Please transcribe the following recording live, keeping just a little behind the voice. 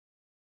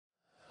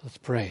Let's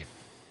pray.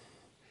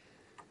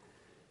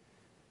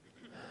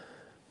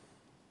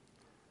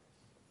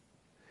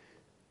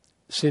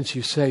 Since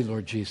you say,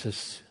 Lord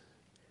Jesus,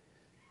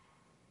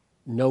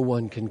 no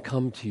one can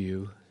come to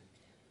you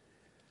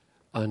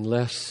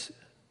unless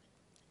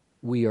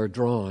we are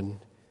drawn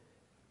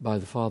by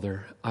the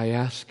Father, I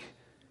ask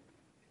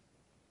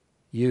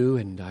you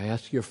and I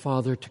ask your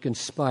Father to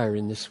conspire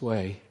in this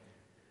way.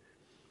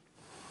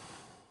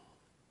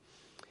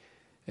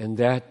 And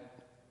that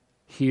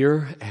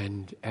here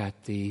and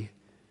at the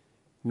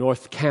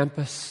North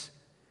Campus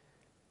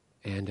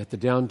and at the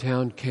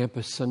downtown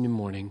campus Sunday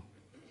morning,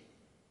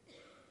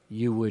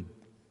 you would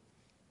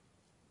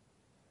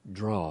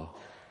draw.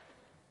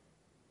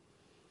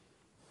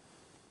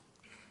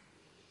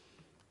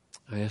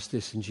 I ask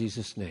this in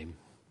Jesus' name.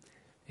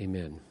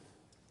 Amen.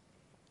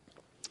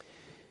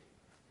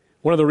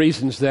 One of the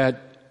reasons that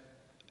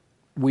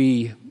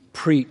we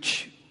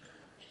preach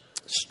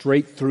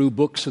straight through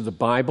books of the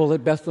Bible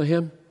at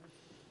Bethlehem,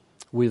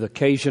 with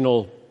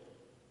occasional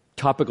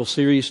topical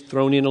series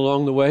thrown in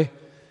along the way,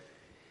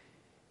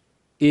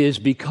 is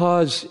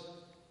because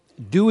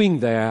doing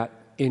that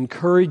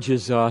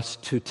encourages us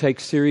to take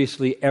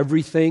seriously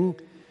everything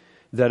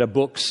that a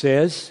book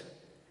says,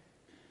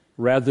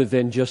 rather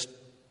than just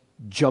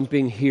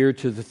jumping here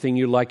to the thing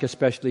you like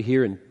especially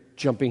here, and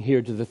jumping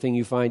here to the thing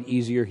you find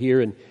easier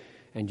here,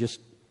 and just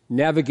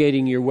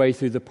navigating your way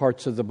through the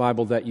parts of the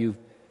Bible that you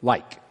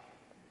like.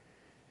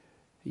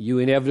 You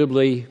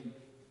inevitably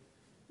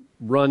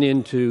run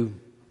into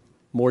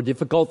more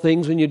difficult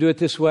things when you do it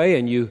this way,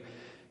 and you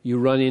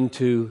run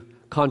into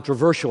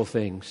controversial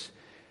things.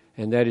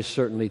 And that is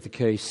certainly the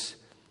case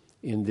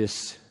in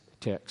this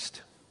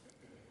text.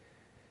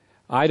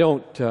 I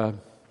don't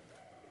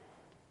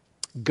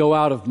go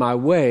out of my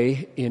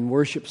way in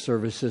worship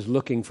services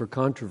looking for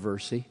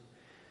controversy.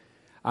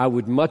 I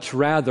would much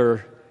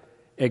rather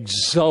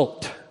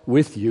exult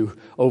with you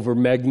over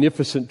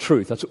magnificent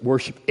truth. That's what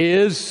worship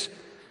is.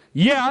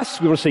 Yes,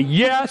 we want to say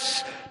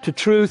yes to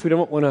truth. We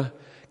don't want to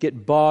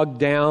get bogged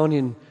down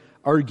in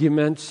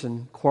arguments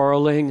and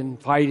quarreling and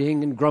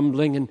fighting and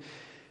grumbling and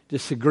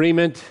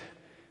disagreement.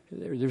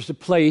 There's a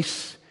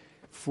place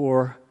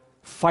for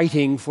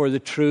fighting for the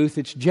truth.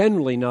 It's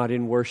generally not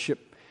in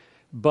worship.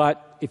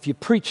 But if you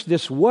preach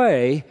this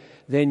way,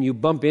 then you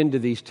bump into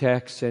these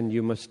texts and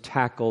you must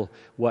tackle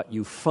what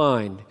you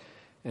find.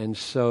 And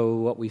so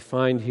what we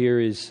find here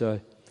is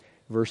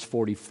verse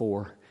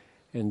 44.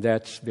 And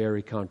that's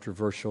very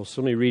controversial.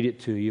 So let me read it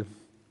to you.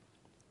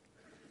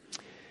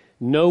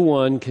 No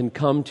one can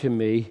come to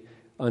me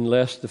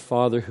unless the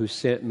Father who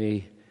sent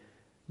me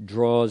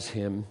draws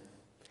him,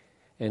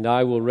 and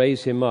I will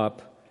raise him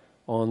up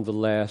on the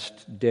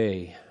last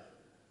day.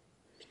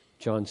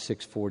 John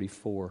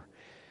 6:44.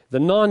 The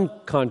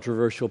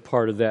non-controversial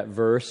part of that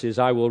verse is,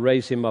 I will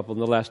raise him up on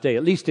the last day.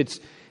 At least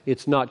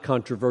it's not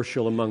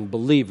controversial among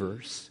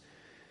believers.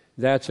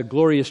 That's a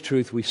glorious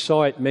truth. We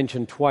saw it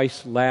mentioned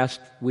twice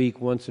last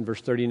week, once in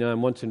verse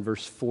 39, once in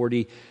verse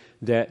 40,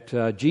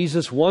 that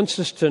Jesus wants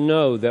us to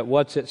know that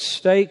what's at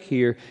stake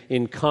here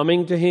in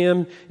coming to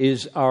him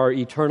is our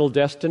eternal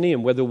destiny,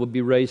 and whether we'll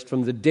be raised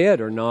from the dead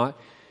or not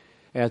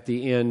at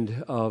the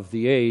end of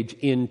the age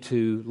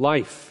into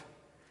life.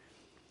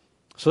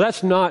 So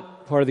that's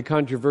not part of the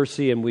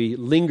controversy, and we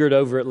lingered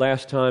over it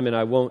last time, and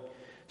I won't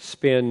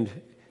spend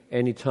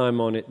any time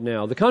on it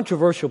now. The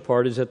controversial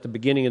part is at the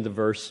beginning of the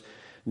verse.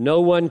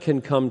 No one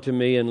can come to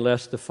me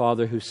unless the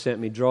Father who sent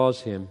me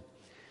draws him.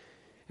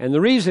 And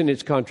the reason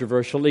it's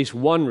controversial, at least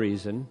one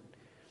reason,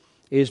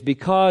 is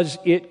because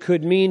it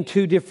could mean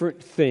two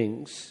different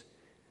things.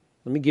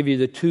 Let me give you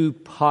the two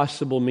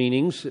possible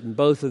meanings.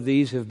 Both of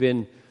these have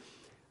been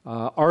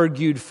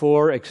argued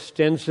for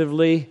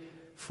extensively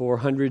for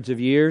hundreds of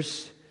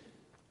years.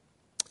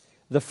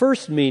 The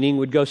first meaning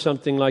would go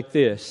something like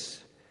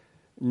this.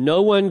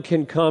 No one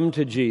can come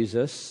to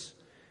Jesus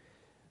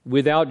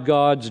without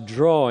God's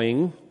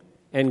drawing,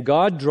 and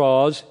God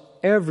draws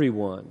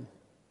everyone.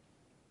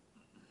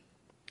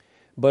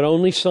 But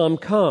only some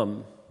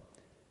come.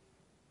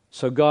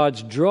 So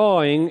God's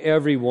drawing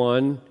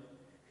everyone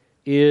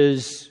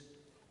is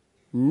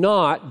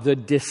not the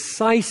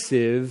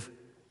decisive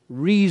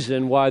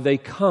reason why they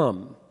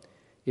come.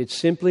 It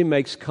simply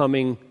makes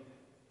coming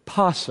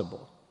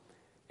possible.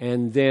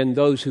 And then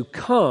those who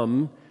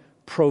come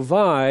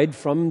provide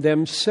from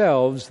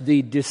themselves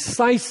the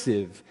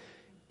decisive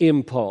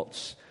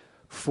impulse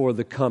for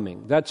the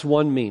coming. That's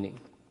one meaning,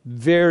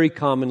 very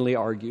commonly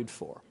argued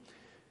for.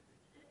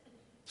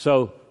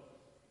 So,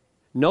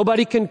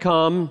 nobody can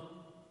come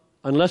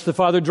unless the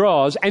Father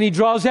draws, and he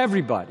draws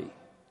everybody.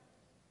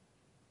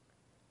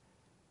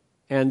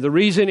 And the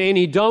reason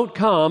any don't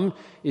come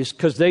is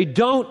because they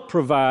don't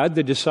provide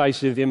the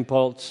decisive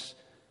impulse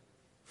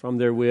from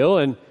their will,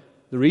 and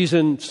the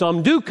reason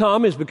some do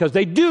come is because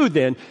they do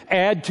then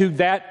add to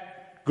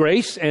that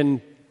grace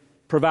and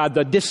provide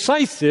the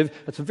decisive,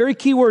 that's a very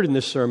key word in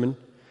this sermon,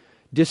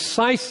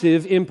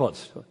 decisive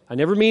impulse. I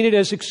never mean it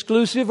as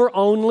exclusive or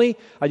only.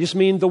 I just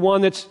mean the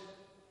one that's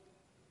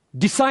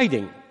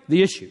deciding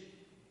the issue.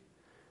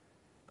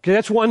 Okay,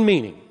 that's one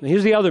meaning. Now,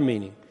 here's the other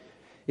meaning.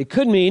 It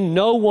could mean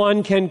no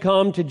one can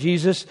come to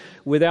Jesus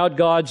without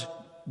God's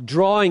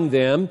drawing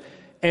them,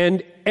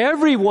 and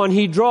everyone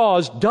he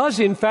draws does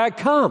in fact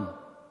come.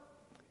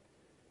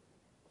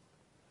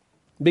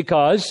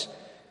 Because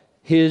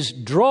his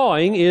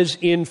drawing is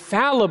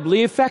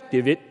infallibly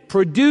effective. It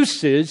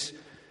produces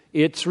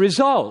its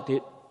result.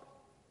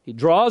 He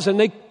draws and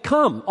they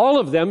come. All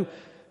of them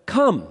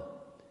come.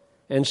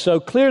 And so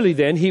clearly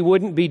then he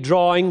wouldn't be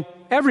drawing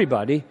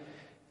everybody,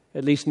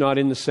 at least not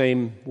in the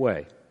same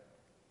way.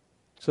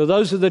 So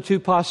those are the two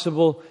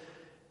possible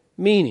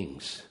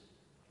meanings.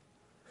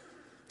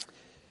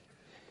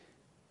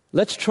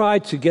 Let's try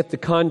to get the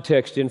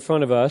context in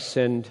front of us,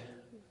 and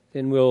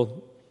then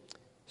we'll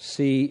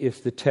see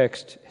if the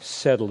text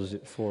settles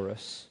it for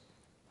us.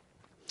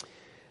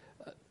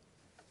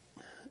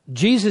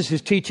 Jesus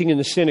is teaching in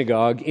the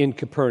synagogue in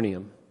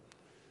Capernaum.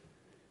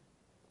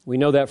 We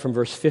know that from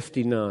verse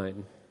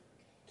 59.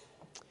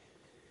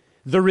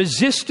 The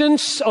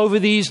resistance over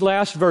these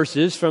last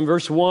verses, from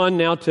verse 1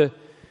 now to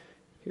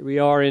here we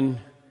are in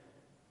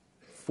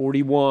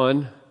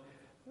 41,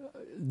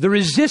 the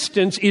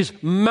resistance is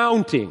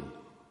mounting.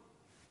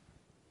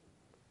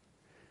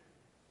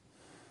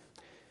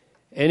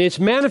 And it's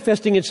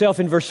manifesting itself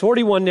in verse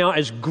 41 now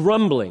as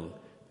grumbling.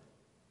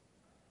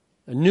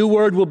 A new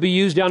word will be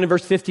used down in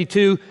verse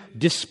 52,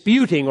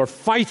 disputing or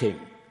fighting.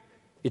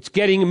 It's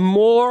getting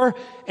more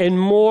and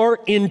more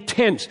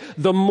intense.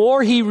 The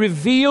more he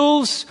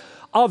reveals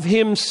of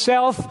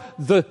himself,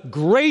 the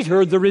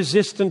greater the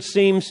resistance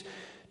seems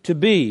to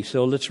be.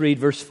 So let's read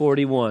verse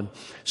 41.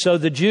 So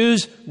the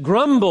Jews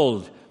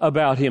grumbled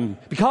about him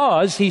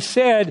because he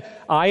said,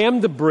 I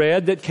am the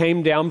bread that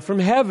came down from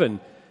heaven.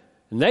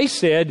 And they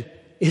said,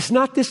 is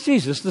not this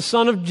Jesus, the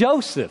son of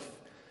Joseph,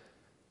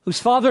 whose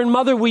father and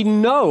mother we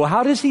know?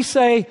 How does he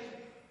say,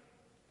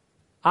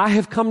 I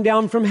have come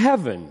down from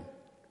heaven?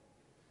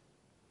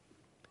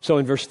 So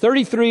in verse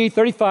 33,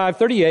 35,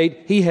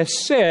 38, he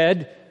has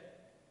said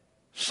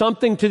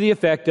something to the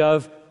effect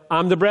of,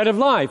 I'm the bread of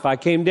life. I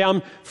came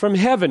down from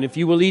heaven. If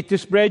you will eat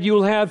this bread, you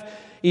will have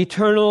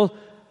eternal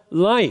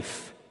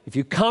life. If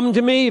you come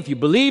to me, if you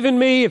believe in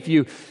me, if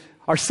you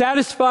are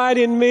satisfied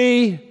in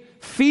me,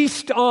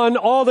 feast on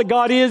all that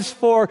God is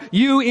for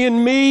you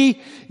in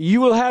me,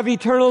 you will have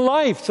eternal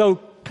life. So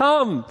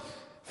come,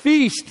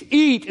 feast,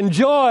 eat,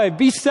 enjoy,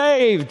 be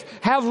saved,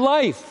 have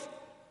life.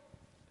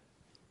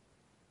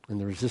 And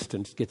the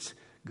resistance gets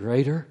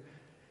greater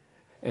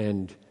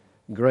and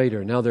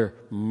greater. Now they're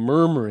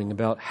murmuring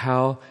about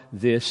how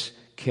this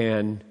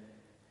can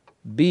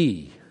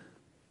be.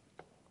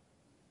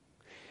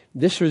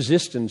 This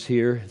resistance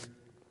here,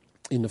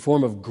 in the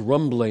form of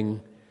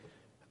grumbling,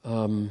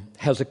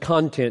 has a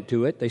content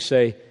to it. They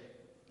say,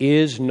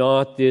 is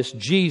not this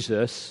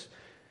Jesus,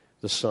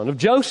 the son of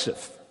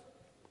Joseph,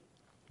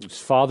 whose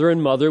father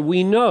and mother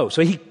we know?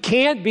 So he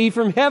can't be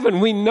from heaven.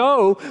 We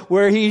know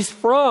where he's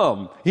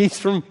from. He's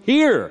from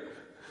here.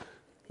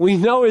 We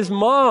know his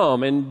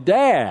mom and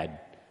dad.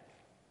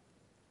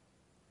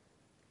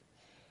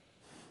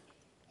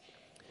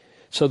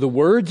 So the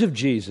words of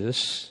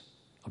Jesus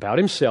about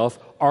himself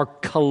are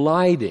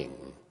colliding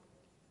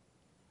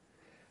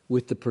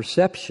with the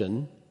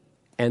perception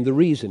and the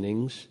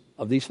reasonings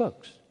of these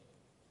folks.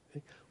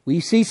 We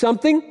see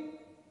something,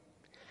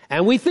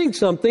 and we think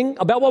something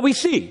about what we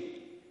see.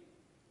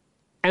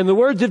 And the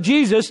words of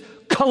Jesus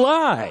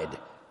collide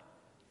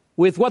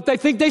with what they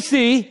think they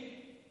see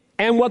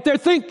and what they're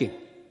thinking.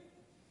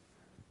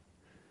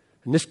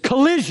 And this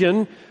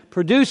collision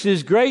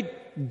produces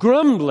great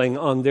grumbling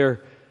on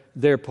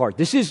their part.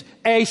 This is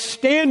a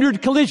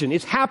standard collision.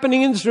 It's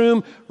happening in this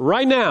room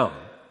right now.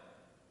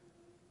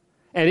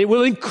 And it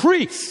will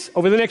increase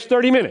over the next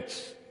 30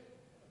 minutes.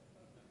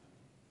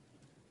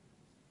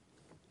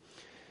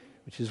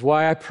 Which is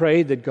why I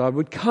prayed that God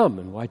would come,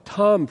 and why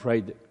Tom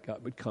prayed that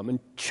God would come, and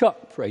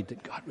Chuck prayed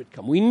that God would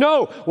come. We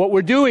know what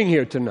we're doing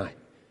here tonight.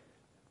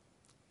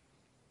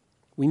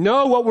 We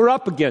know what we're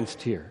up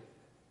against here.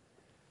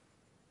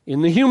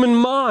 In the human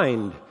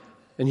mind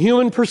and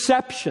human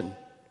perception.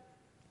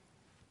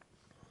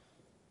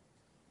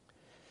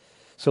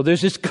 So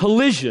there's this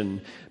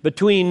collision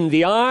between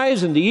the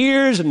eyes and the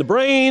ears and the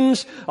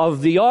brains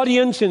of the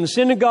audience in the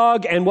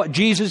synagogue and what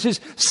Jesus is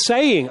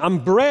saying. I'm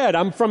bread.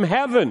 I'm from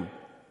heaven.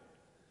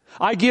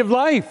 I give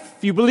life.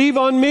 If you believe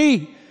on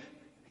me,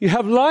 you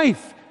have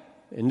life.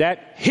 And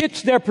that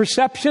hits their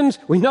perceptions.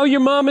 We know your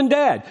mom and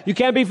dad. You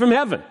can't be from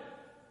heaven.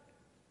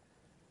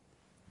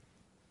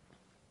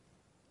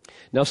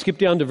 Now skip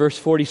down to verse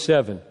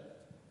 47.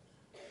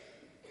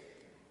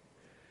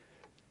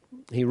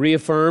 He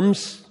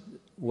reaffirms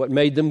what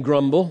made them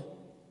grumble,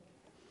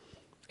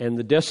 and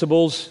the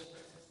decibels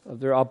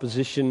of their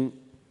opposition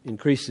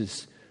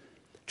increases.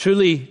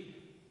 Truly,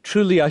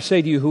 truly, I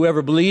say to you,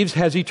 whoever believes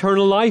has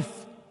eternal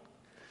life.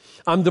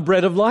 I'm the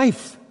bread of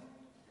life.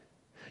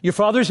 Your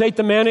fathers ate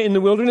the manna in the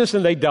wilderness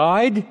and they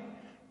died.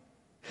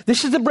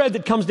 This is the bread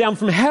that comes down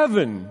from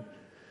heaven,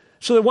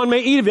 so that one may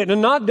eat of it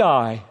and not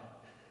die.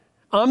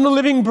 I'm the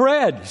living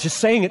bread. He's just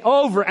saying it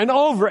over and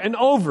over and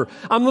over.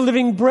 I'm the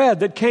living bread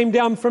that came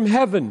down from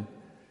heaven.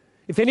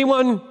 If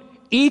anyone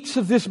eats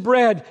of this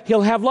bread,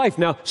 he'll have life.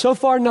 Now, so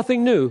far,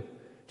 nothing new.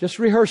 Just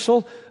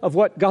rehearsal of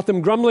what got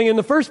them grumbling in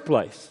the first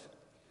place.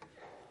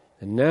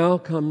 And now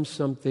comes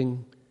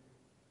something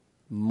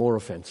more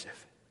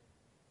offensive.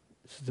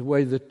 This is the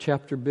way the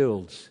chapter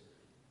builds.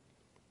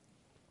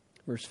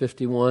 Verse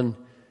 51,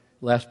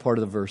 last part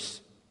of the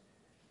verse.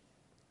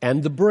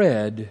 And the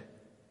bread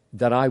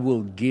that I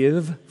will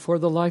give for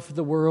the life of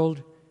the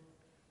world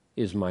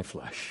is my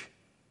flesh.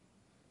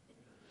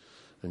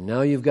 And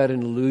now you've got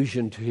an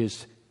allusion to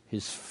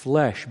his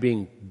flesh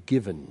being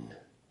given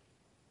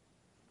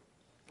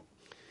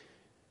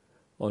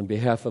on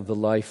behalf of the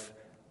life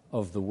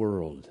of the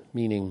world,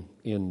 meaning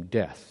in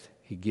death.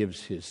 He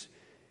gives his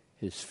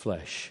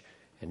flesh.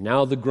 And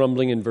now the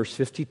grumbling in verse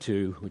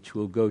 52, which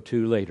we'll go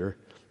to later,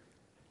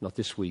 not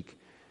this week,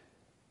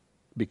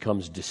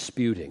 becomes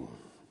disputing.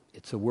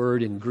 It's a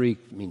word in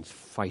Greek that means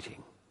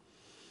fighting.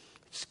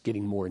 It's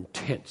getting more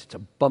intense. It's a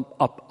bump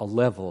up a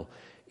level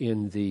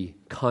in the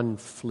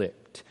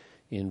conflict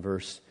in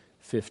verse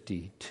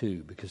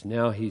 52, because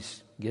now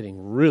he's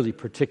getting really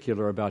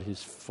particular about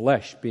his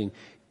flesh being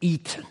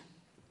eaten.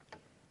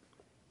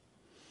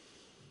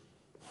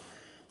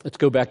 Let's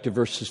go back to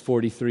verses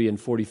 43 and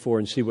 44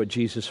 and see what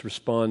Jesus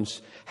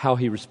responds, how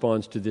he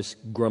responds to this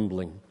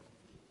grumbling.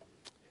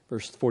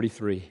 Verse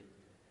 43.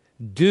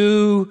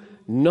 Do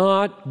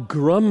not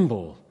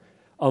grumble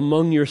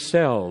among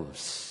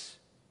yourselves.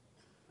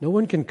 No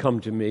one can come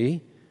to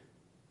me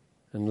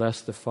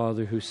unless the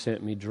Father who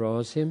sent me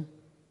draws him.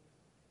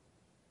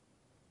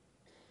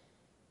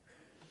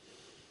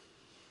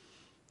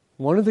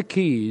 One of the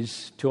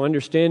keys to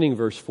understanding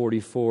verse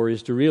 44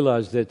 is to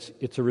realize that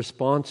it's a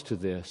response to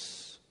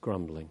this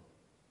grumbling.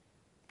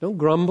 Don't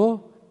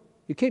grumble.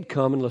 You can't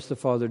come unless the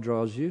Father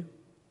draws you.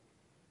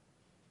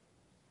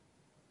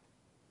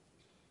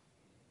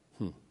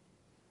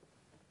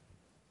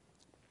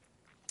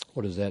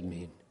 What does that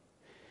mean?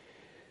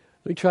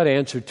 Let me try to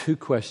answer two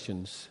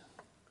questions.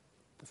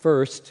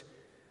 First,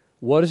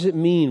 what does it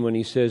mean when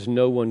he says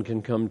no one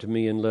can come to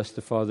me unless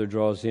the Father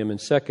draws him? And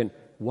second,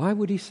 why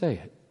would he say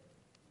it?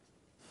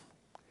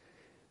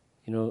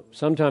 You know,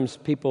 sometimes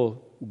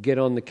people get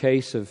on the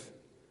case of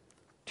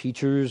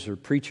teachers or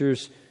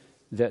preachers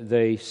that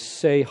they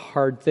say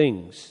hard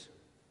things.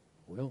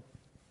 Well,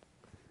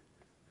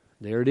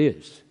 there it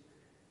is.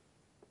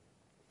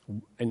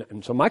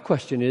 And so my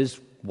question is,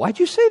 why'd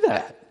you say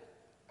that?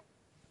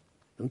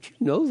 Don't you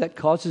know that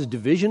causes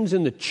divisions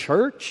in the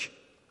church?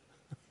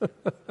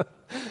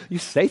 You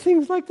say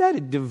things like that,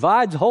 it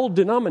divides whole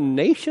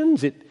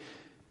denominations. It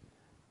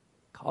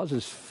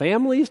causes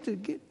families to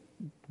get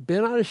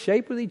bent out of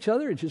shape with each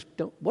other. It just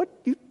don't. What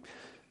you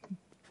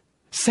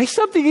say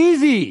something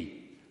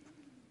easy.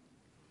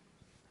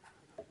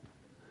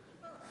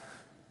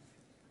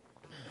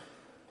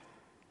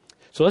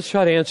 So let's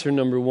try to answer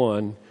number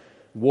one,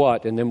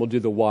 what, and then we'll do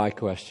the why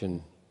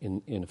question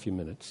in a few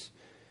minutes.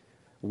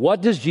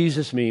 What does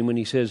Jesus mean when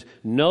he says,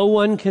 no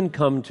one can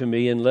come to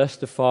me unless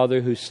the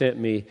Father who sent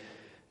me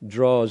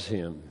draws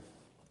him?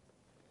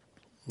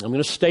 I'm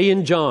going to stay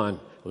in John.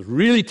 I was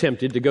really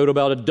tempted to go to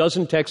about a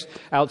dozen texts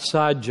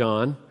outside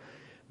John,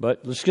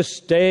 but let's just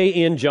stay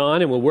in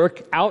John and we'll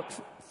work out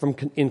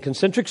in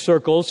concentric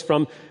circles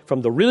from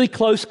the really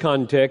close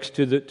context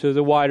to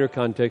the wider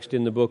context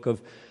in the book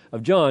of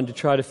John to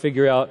try to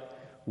figure out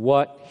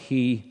what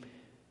he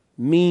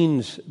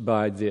means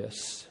by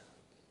this.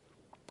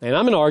 And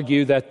I'm going to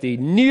argue that the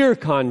near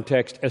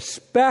context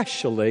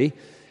especially,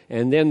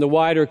 and then the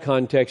wider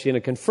context in a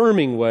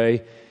confirming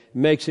way,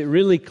 makes it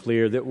really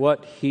clear that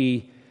what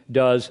he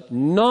does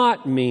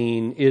not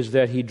mean is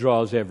that he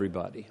draws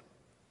everybody.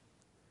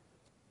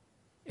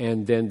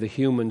 And then the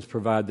humans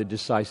provide the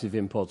decisive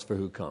impulse for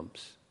who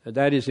comes.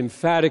 That is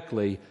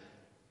emphatically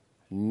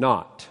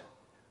not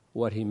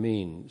what he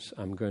means,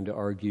 I'm going to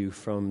argue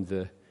from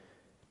the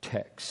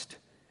text.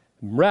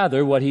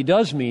 Rather, what he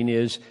does mean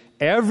is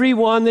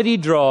everyone that he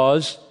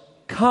draws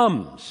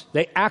comes.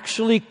 They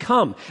actually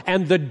come.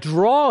 And the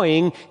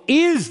drawing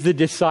is the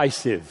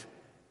decisive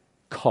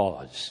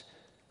cause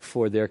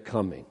for their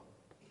coming.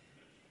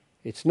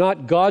 It's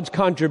not God's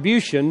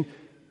contribution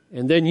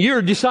and then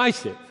you're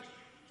decisive.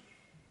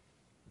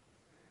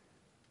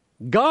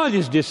 God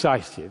is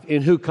decisive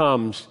in who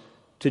comes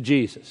to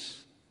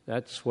Jesus.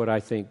 That's what I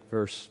think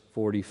verse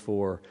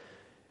 44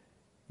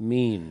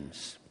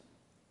 means.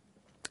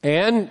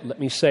 And let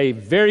me say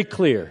very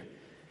clear,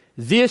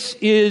 this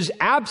is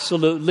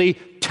absolutely,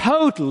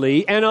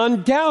 totally, and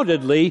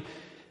undoubtedly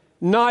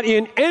not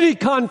in any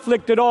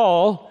conflict at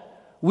all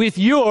with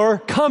your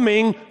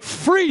coming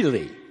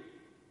freely.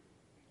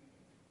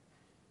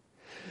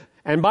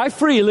 And by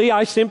freely,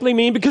 I simply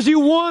mean because you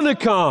want to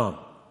come.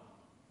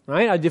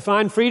 Right? I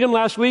defined freedom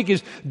last week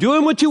as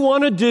doing what you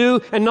want to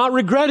do and not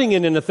regretting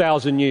it in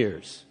 1,000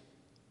 years.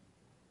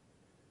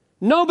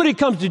 Nobody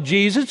comes to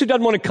Jesus who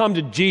doesn't want to come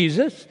to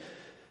Jesus.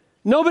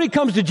 Nobody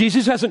comes to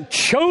Jesus who hasn't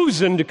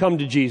chosen to come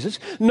to Jesus.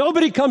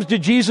 Nobody comes to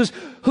Jesus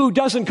who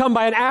doesn't come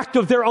by an act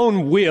of their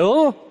own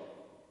will.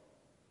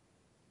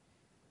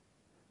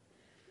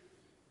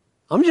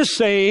 I'm just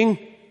saying,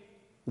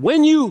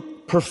 when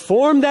you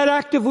perform that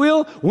act of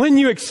will, when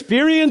you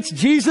experience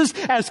Jesus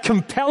as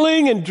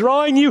compelling and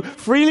drawing you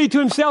freely to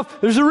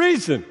himself, there's a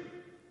reason.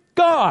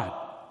 God.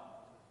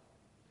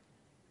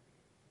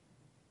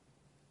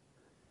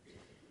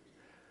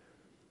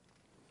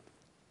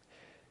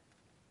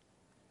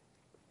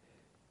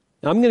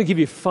 Now, I'm going to give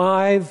you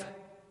 5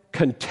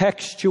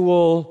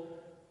 contextual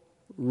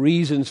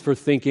reasons for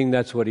thinking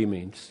that's what he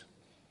means.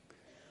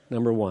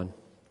 Number 1.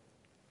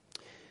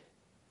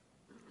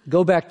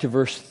 Go back to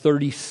verse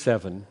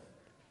 37.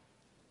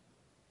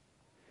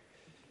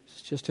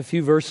 It's just a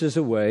few verses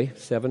away,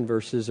 7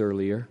 verses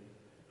earlier.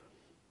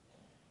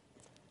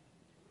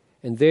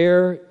 And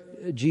there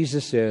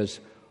Jesus says,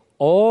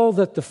 "All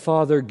that the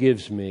Father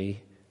gives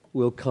me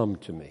will come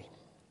to me."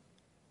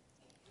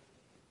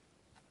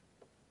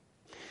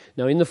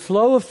 Now, in the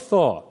flow of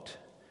thought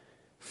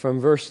from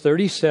verse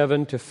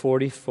 37 to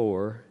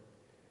 44,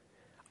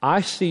 I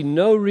see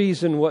no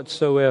reason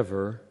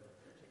whatsoever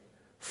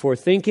for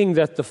thinking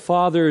that the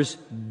Father's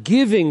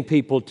giving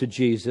people to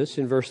Jesus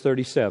in verse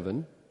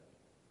 37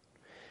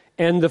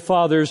 and the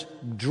Father's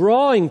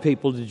drawing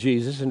people to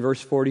Jesus in verse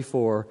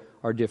 44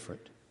 are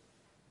different.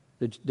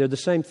 They're the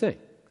same thing.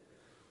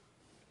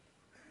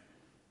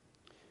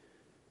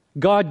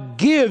 God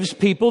gives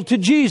people to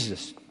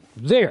Jesus.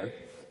 There.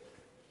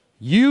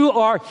 You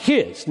are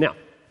His. Now,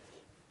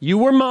 you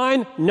were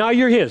mine, now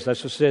you're His.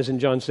 That's what it says in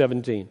John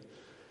 17.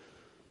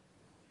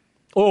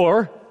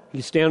 Or,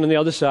 you stand on the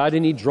other side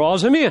and He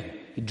draws them in.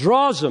 He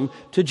draws them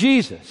to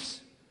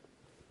Jesus.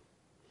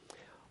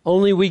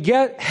 Only we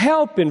get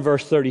help in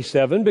verse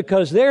 37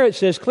 because there it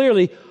says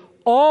clearly,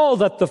 all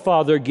that the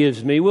Father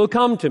gives me will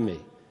come to me.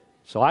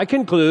 So I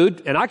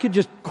conclude, and I could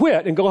just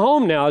quit and go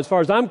home now as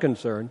far as I'm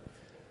concerned.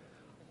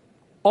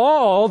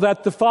 All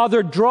that the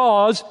Father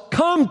draws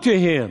come to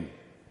Him.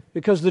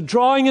 Because the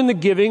drawing and the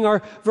giving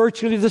are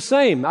virtually the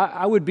same.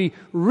 I would be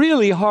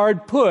really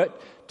hard put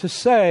to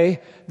say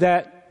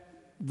that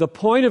the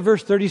point of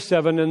verse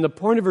 37 and the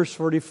point of verse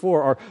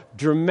 44 are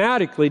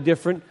dramatically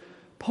different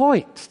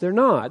points. They're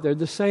not. They're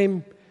the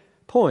same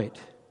point.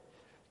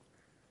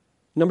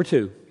 Number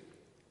 2.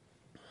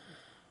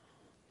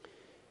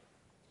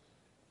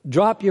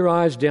 Drop your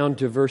eyes down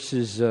to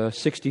verses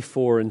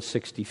 64 and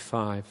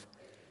 65.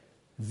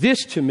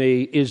 This, to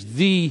me, is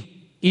the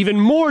even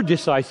more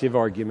decisive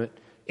argument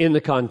in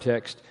the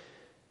context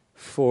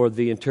for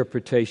the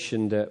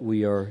interpretation that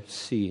we are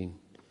seeing.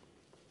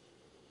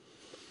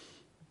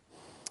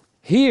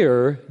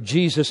 Here,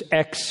 Jesus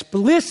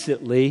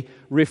explicitly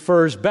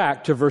refers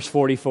back to verse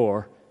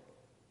 44,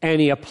 and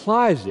He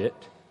applies it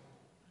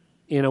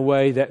in a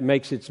way that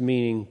makes its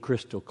meaning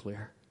crystal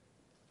clear,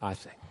 I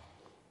think.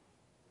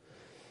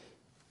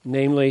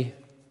 Namely,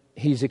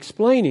 He's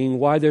explaining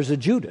why there's a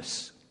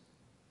Judas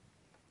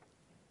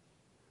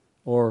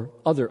or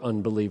other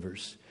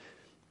unbelievers.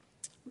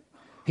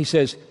 He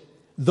says,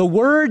 the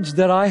words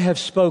that I have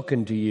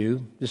spoken to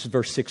you, this is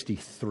verse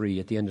 63,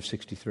 at the end of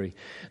 63.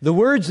 The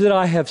words that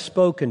I have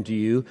spoken to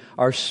you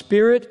are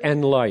spirit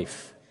and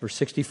life, verse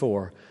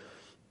 64.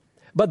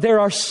 But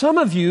there are some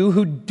of you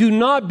who do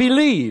not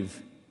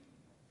believe.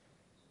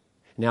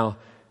 Now,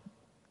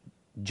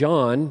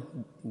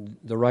 John,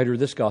 the writer of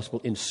this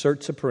gospel,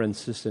 inserts a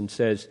parenthesis and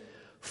says,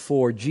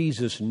 for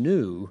Jesus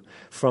knew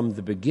from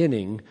the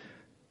beginning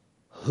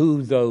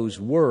who those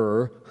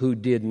were who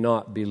did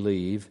not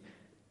believe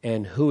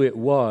and who it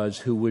was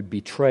who would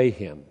betray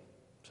Him.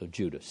 So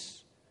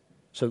Judas.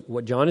 So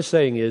what John is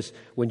saying is,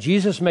 when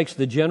Jesus makes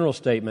the general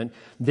statement,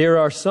 there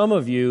are some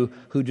of you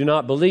who do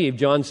not believe,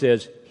 John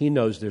says, He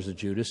knows there's a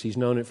Judas. He's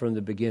known it from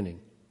the beginning.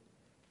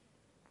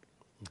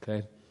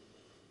 Okay?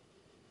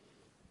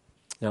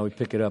 Now we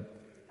pick it up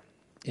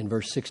in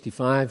verse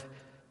 65,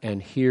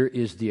 and here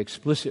is the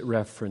explicit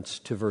reference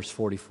to verse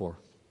 44.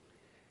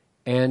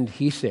 And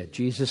He said,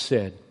 Jesus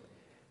said,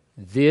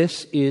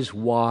 this is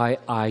why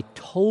I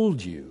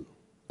told you,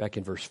 back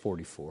in verse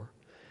 44,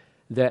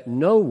 that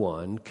no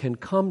one can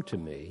come to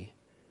me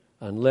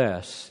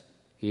unless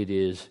it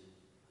is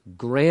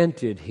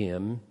granted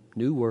him,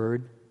 new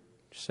word,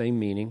 same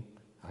meaning,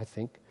 I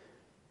think,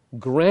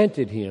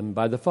 granted him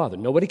by the Father.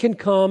 Nobody can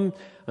come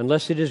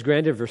unless it is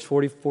granted. Verse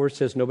 44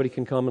 says nobody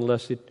can come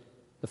unless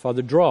the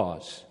Father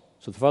draws.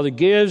 So the Father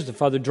gives, the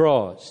Father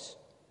draws.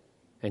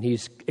 And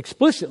He's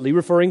explicitly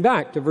referring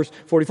back to verse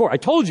 44. I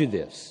told you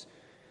this.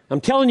 I'm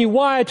telling you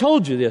why I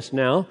told you this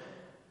now.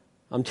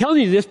 I'm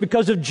telling you this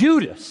because of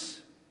Judas.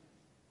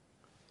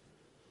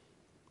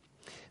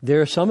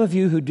 There are some of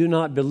you who do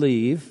not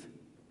believe.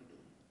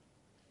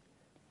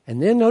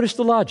 And then notice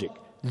the logic.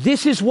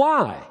 This is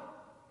why.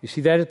 You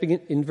see that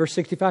in verse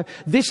 65?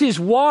 This is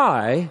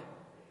why,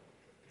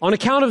 on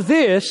account of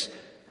this,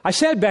 I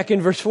said back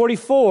in verse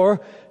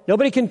 44,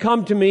 nobody can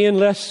come to me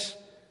unless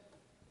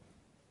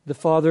the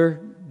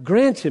Father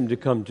grants him to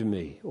come to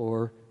me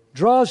or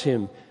draws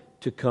him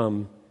to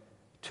come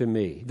to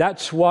me.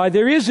 That's why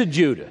there is a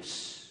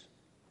Judas.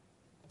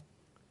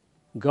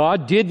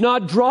 God did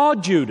not draw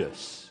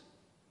Judas.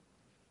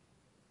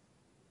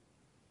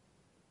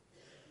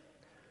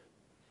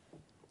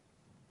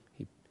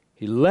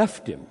 He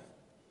left him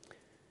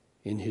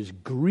in his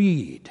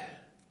greed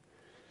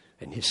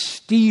and his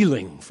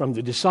stealing from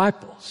the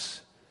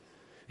disciples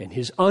and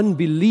his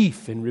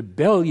unbelief and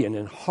rebellion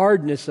and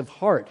hardness of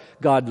heart.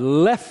 God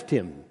left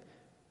him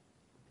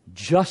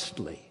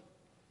justly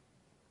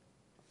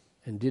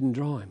and didn't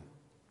draw him.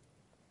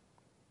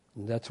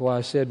 And that's why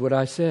I said what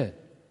I said.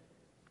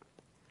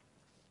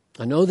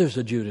 I know there's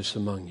a Judas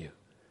among you.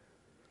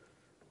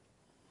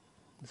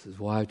 This is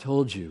why I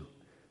told you,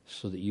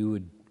 so that you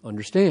would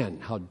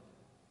understand how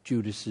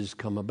Judases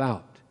come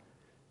about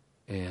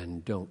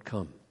and don't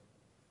come.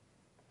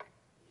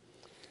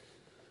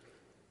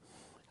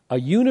 A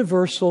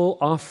universal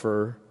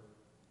offer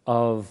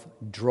of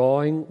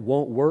drawing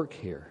won't work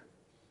here.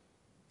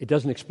 It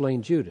doesn't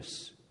explain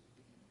Judas.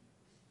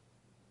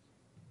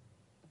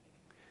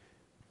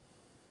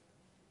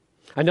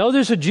 I know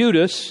there's a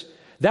Judas.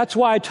 That's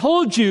why I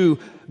told you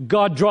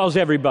God draws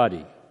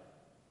everybody.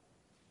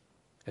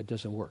 It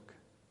doesn't work.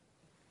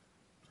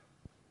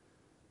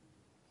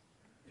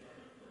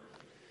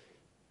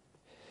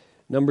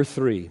 Number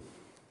 3.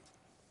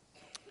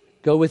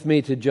 Go with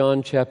me to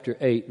John chapter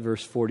 8,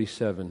 verse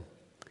 47.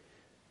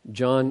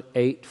 John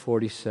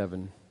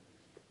 8:47.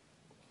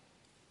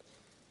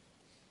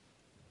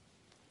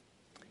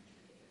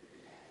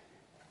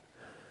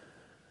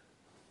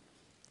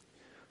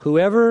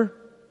 Whoever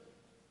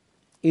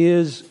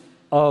is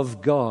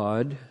of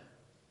God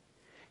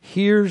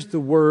hears the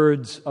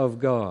words of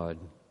God.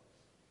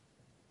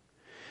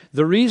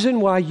 The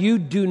reason why you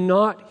do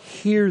not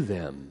hear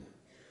them,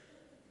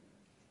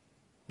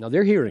 now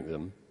they're hearing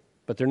them,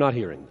 but they're not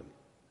hearing them.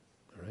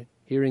 All right?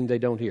 Hearing, they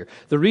don't hear.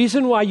 The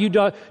reason why you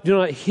do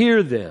not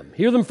hear them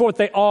for what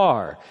they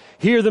are,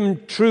 hear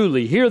them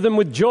truly, hear them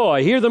with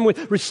joy, hear them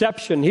with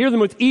reception, hear them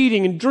with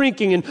eating and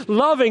drinking and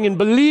loving and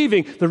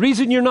believing. The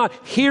reason you're not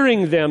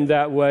hearing them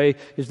that way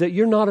is that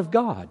you're not of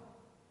God.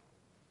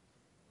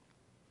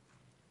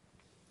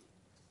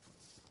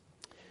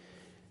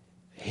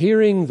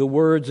 Hearing the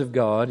words of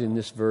God in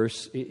this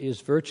verse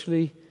is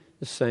virtually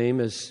the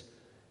same as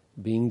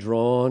being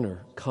drawn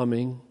or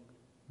coming,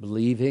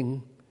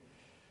 believing.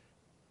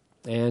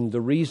 And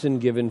the reason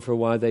given for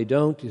why they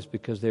don't is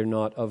because they're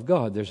not of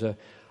God. There's a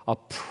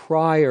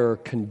prior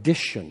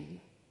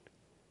condition.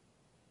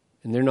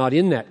 And they're not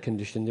in that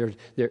condition.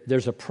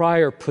 There's a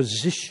prior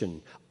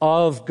position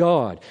of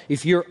God.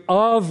 If you're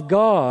of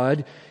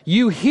God,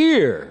 you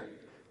hear.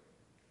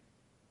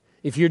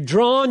 If you're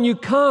drawn, you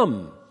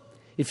come.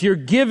 If you're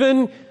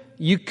given,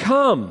 you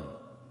come.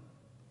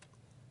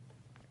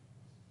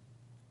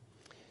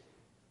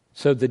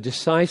 So the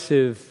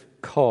decisive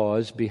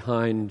cause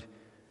behind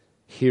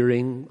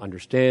hearing,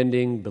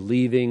 understanding,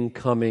 believing,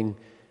 coming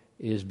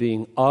is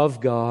being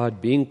of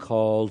God, being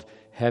called,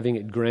 having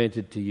it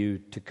granted to you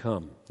to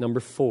come. Number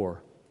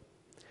 4.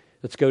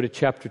 Let's go to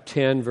chapter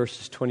 10,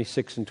 verses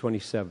 26 and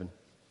 27.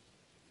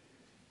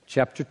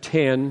 Chapter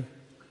 10,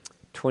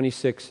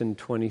 26 and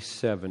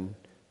 27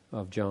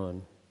 of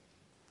John.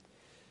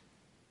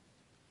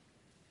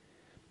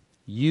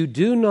 You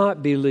do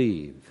not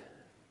believe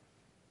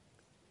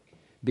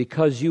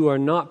because you are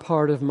not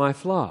part of my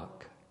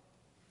flock.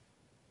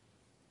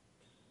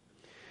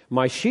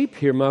 My sheep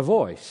hear my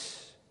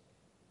voice,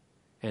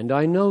 and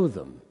I know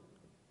them,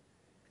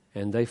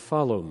 and they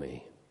follow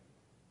me.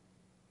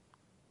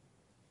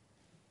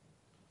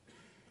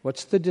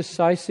 What's the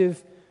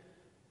decisive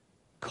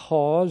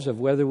cause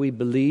of whether we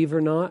believe or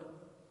not?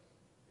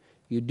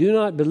 You do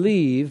not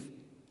believe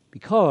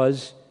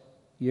because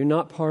you're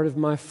not part of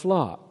my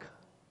flock.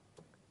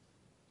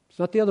 It's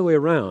not the other way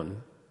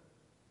around.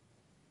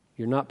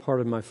 You're not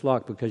part of my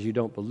flock because you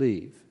don't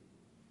believe.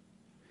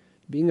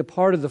 Being a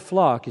part of the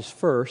flock is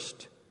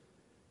first,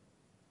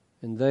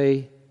 and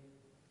they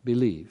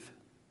believe.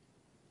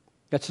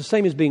 That's the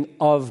same as being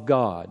of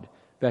God,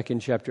 back in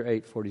chapter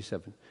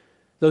 8:47.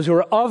 Those who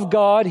are of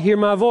God hear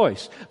my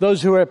voice.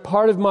 Those who are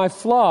part of my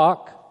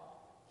flock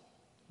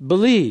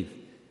believe.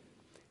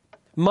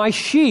 My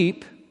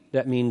sheep,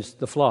 that means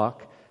the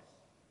flock,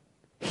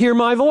 hear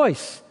my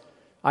voice.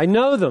 I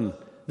know them.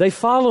 They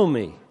follow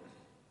me.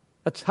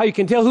 That's how you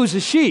can tell who's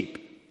a sheep.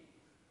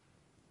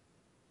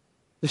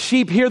 The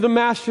sheep hear the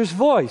master's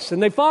voice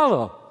and they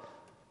follow.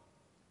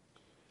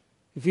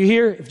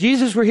 If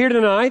Jesus were here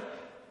tonight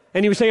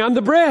and he was saying, I'm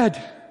the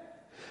bread.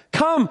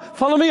 Come,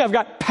 follow me. I've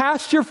got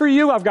pasture for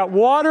you. I've got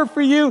water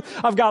for you.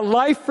 I've got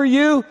life for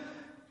you.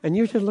 And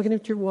you're just looking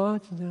at your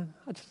watch and saying,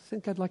 I just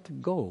think I'd like to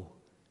go.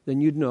 Then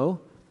you'd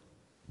know,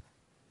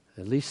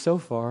 at least so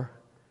far,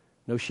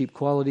 no sheep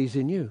qualities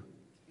in you.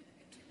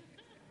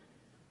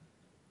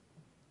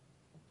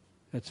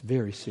 That's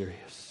very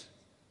serious.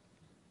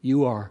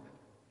 You are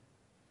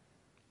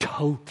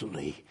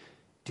totally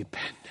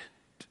dependent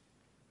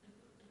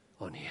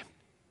on Him.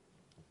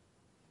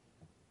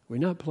 We're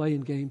not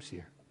playing games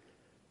here.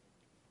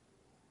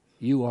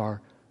 You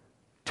are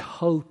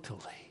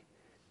totally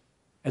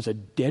as a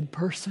dead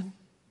person,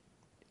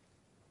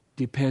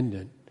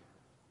 dependent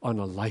on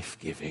a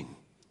life-giving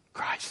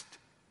Christ.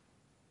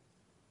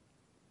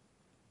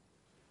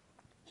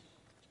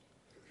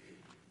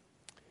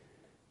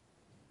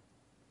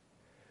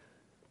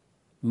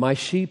 My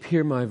sheep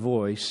hear my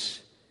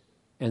voice,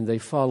 and they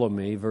follow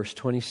me, verse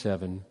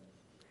 27,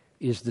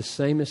 is the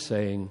same as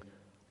saying,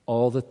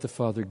 all that the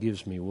Father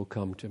gives me will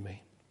come to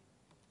me.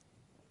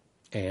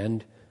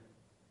 And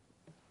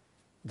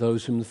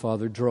those whom the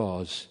Father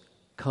draws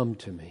come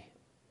to me.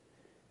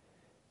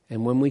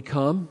 And when we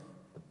come,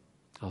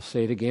 I'll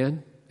say it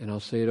again, and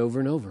I'll say it over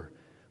and over,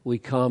 we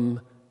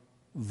come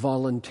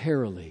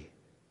voluntarily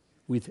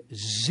with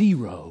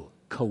zero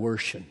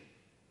coercion.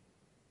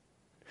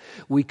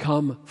 We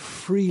come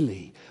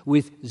freely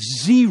with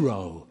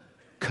zero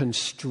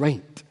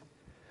constraint.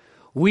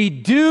 We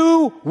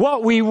do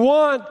what we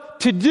want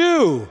to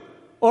do,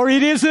 or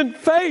it isn't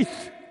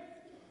faith.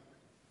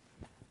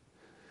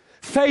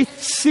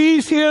 Faith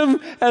sees Him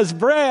as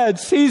bread,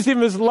 sees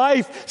Him as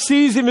life,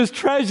 sees Him as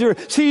treasure,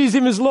 sees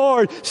Him as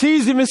Lord,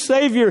 sees Him as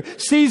Savior,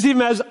 sees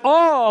Him as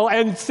all,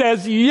 and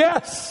says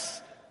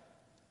yes.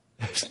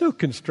 There's no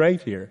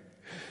constraint here.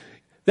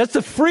 That's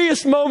the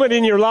freest moment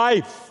in your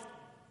life.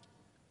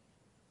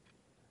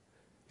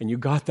 And you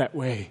got that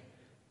way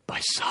by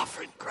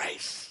sovereign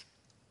grace.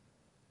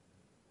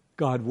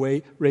 God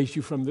raised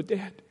you from the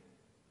dead,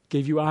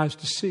 gave you eyes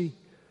to see,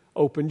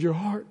 opened your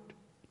heart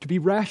to be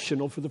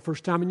rational for the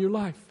first time in your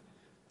life.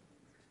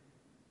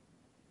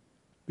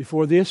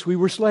 Before this, we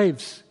were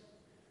slaves.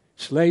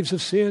 Slaves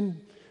of sin.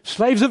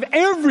 Slaves of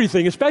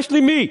everything, especially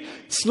me.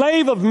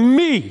 Slave of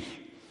me.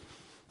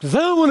 Because I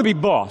don't want to be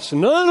boss,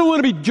 and I don't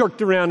want to be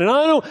jerked around, and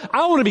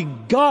I want to be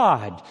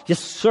God. Yes,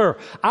 sir.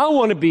 I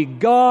want to be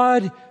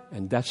God.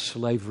 And that's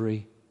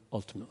slavery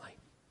ultimately.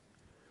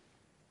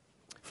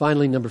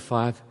 Finally, number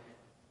 5,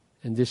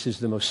 and this is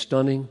the most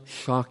stunning,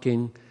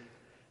 shocking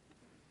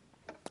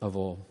of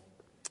all.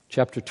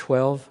 Chapter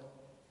 12,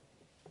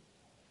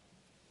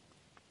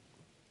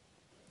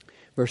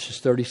 verses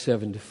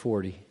 37 to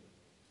 40.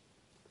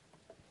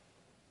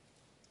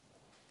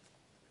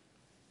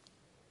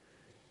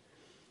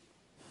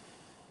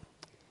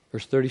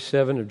 Verse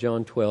 37 of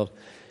John 12.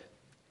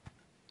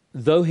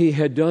 Though he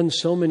had done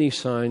so many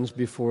signs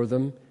before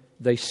them,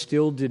 they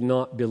still did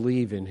not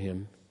believe in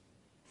him,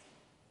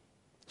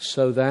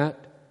 so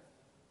that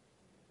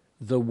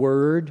the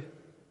word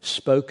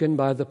spoken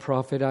by the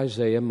prophet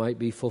Isaiah might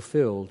be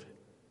fulfilled.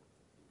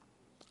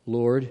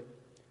 Lord,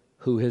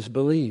 who has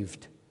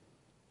believed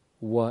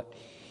what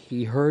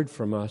he heard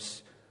from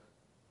us,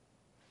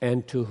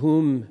 and to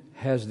whom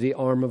has the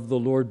arm of the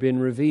Lord been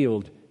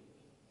revealed?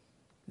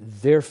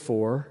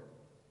 Therefore,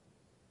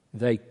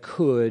 they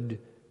could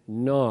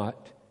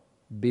not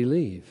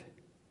believe.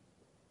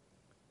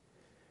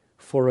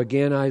 For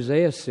again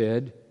Isaiah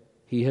said,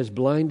 He has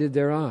blinded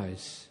their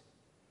eyes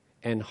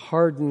and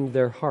hardened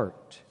their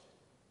heart,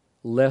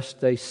 lest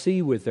they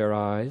see with their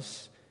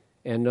eyes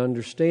and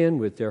understand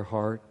with their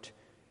heart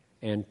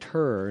and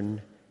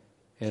turn,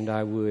 and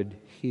I would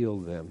heal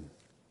them.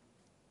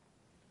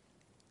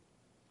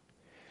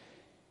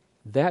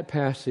 That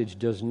passage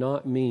does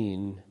not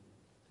mean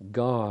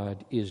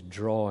God is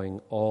drawing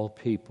all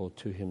people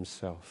to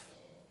Himself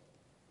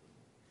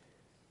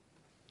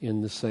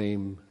in the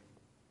same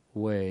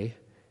way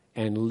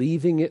and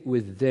leaving it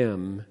with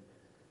them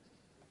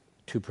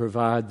to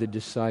provide the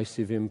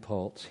decisive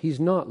impulse. He's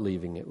not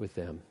leaving it with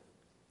them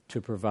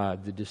to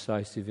provide the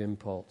decisive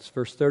impulse.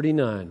 Verse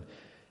 39,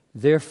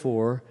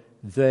 therefore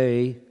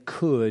they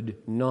could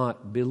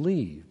not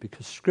believe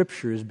because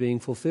Scripture is being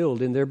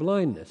fulfilled in their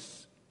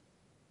blindness.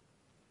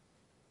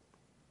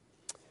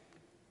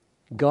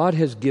 God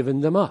has given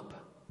them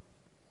up.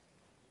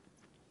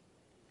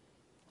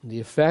 The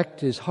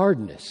effect is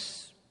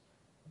hardness,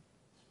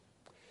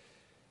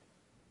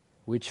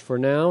 which for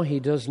now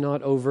He does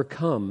not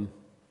overcome.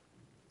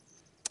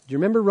 Do you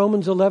remember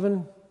Romans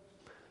 11?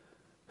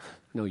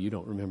 No, you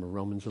don't remember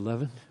Romans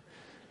 11.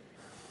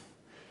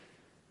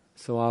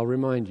 So I'll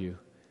remind you.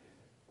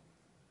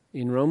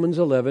 In Romans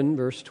 11,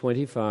 verse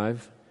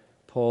 25,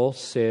 Paul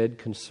said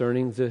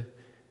concerning the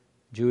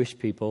Jewish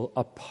people,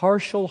 a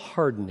partial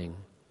hardening,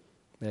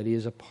 that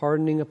is, a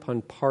pardoning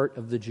upon part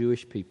of the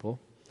Jewish people,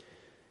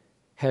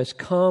 has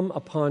come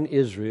upon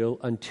Israel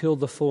until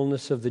the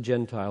fullness of the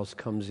Gentiles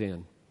comes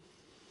in.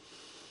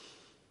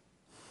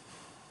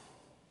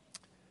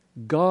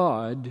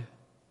 God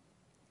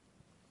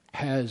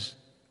has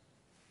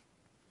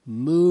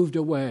moved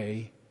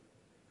away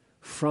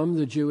from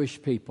the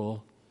Jewish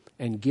people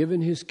and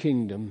given His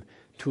kingdom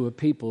to a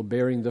people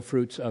bearing the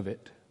fruits of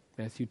it.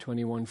 Matthew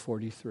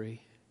 21:43.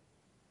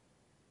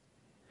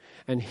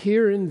 And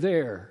here and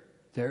there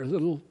are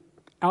little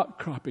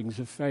outcroppings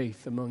of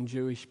faith among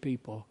Jewish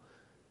people.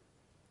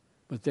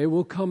 But there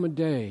will come a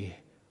day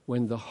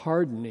when the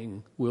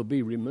hardening will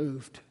be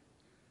removed.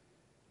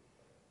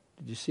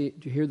 Did you see it?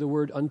 Did you hear the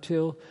word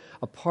until?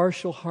 A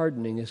partial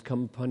hardening has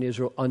come upon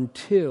Israel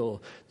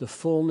until the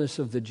fullness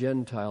of the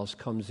Gentiles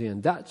comes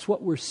in. That's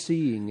what we're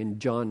seeing in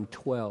John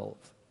 12.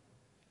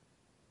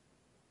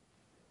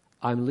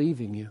 I'm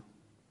leaving you.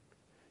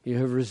 You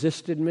have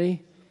resisted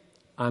me.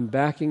 I'm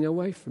backing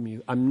away from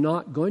you. I'm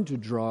not going to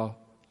draw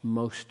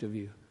most of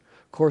you.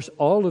 Of course,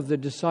 all of the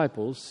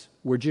disciples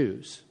were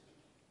Jews.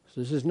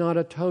 So this is not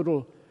a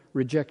total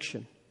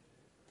rejection.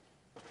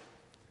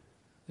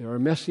 There are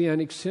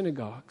messianic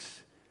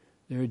synagogues.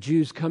 There are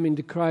Jews coming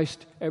to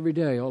Christ every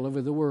day all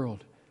over the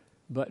world.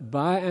 But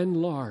by and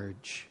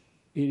large,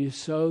 it is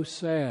so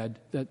sad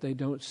that they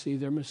don't see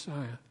their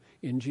Messiah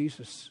in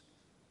Jesus.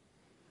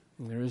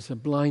 And there is a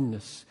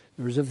blindness.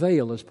 There is a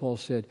veil, as Paul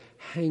said,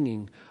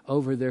 hanging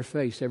over their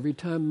face every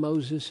time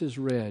Moses is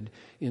read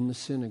in the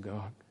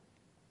synagogue.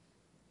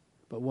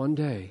 But one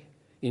day,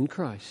 in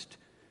Christ,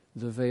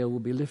 the veil will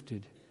be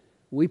lifted.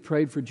 We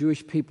prayed for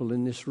Jewish people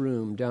in this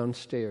room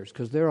downstairs,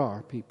 because there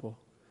are people.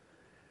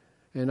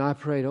 And I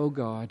prayed, oh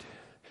God,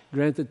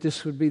 grant that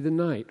this would be the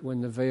night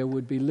when the veil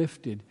would be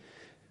lifted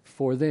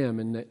for them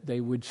and that they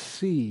would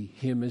see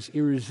Him as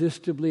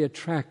irresistibly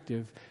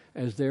attractive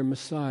as their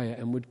Messiah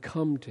and would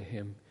come to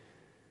Him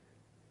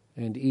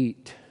and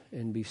eat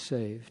and be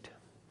saved.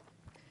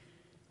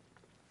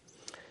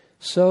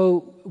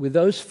 So, with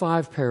those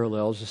 5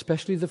 parallels,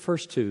 especially the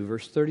first 2,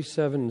 verse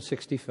 37 and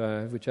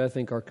 65, which I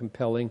think are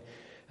compelling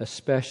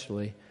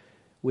especially,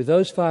 with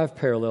those 5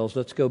 parallels,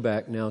 let's go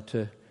back now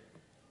to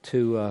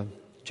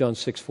John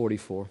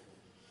 6:44.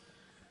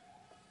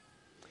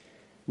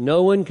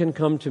 No one can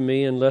come to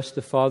me unless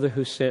the Father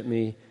who sent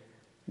me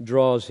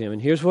draws him.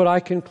 And here's what I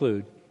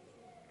conclude.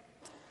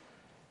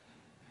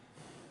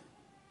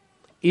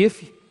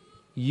 If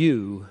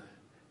you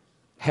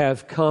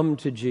have come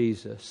to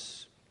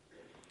Jesus,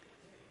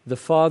 the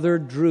Father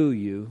drew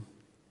you,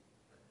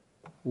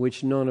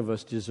 which none of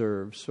us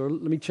deserves. So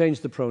let me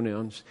change the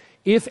pronouns.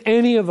 If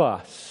any of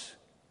us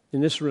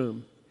in this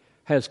room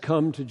has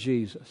come to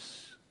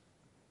Jesus,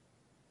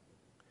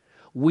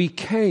 we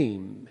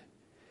came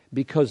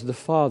because the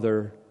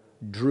Father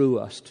drew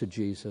us to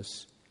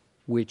Jesus,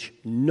 which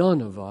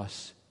none of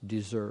us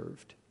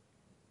deserved.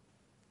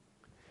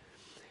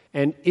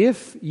 And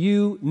if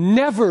you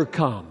never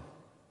come,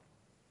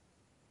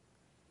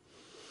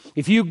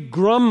 if you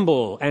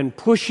grumble and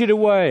push it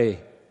away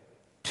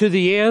to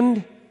the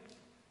end,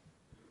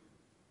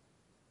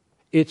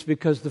 it's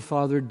because the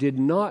Father did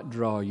not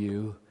draw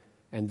you,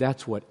 and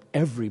that's what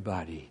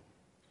everybody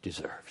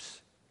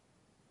deserves.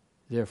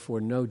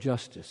 Therefore, no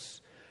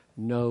justice,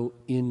 no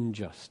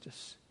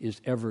injustice is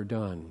ever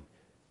done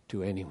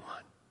to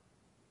anyone.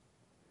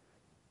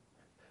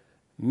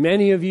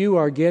 Many of you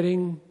are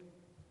getting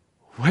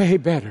way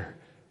better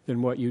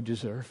than what you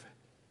deserve.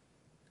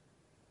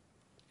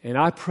 And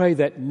I pray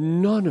that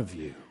none of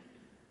you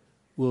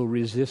will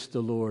resist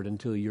the Lord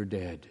until you're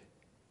dead.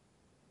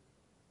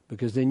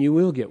 Because then you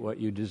will get what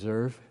you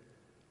deserve,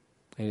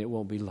 and it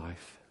won't be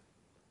life.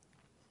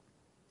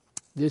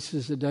 This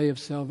is the day of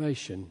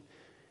salvation.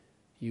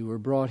 You were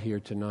brought here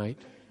tonight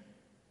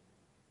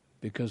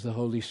because the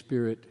Holy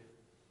Spirit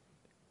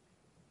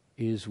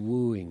is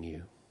wooing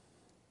you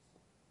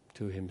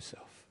to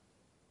Himself.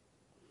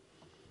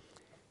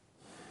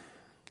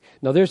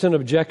 Now, there's an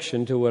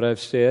objection to what I've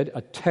said,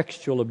 a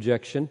textual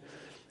objection.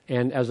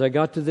 And as I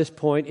got to this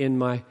point in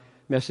my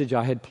message,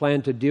 I had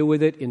planned to deal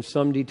with it in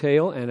some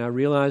detail, and I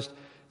realized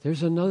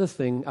there's another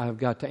thing I've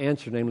got to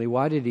answer, namely,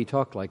 why did he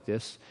talk like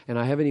this? And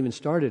I haven't even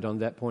started on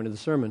that point of the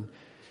sermon.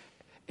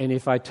 And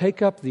if I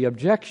take up the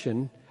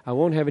objection, I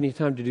won't have any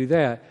time to do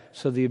that,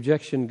 so the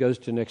objection goes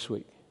to next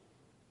week,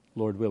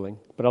 Lord willing.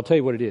 But I'll tell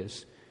you what it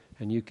is,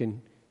 and you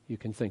can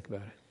think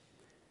about it.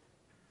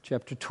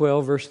 Chapter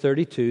 12, verse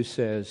 32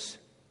 says,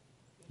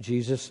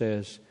 Jesus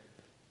says,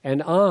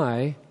 "And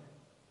I,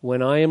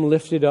 when I am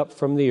lifted up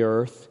from the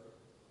earth,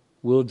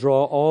 will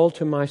draw all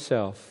to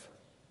myself."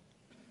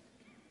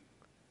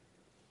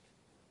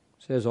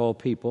 Says all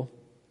people.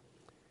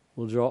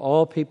 Will draw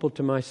all people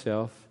to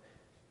myself.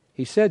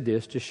 He said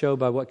this to show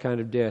by what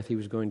kind of death he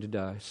was going to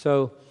die.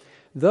 So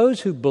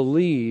those who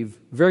believe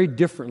very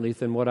differently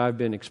than what I've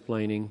been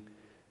explaining,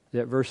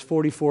 that verse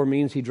 44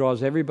 means he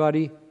draws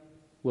everybody,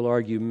 will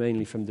argue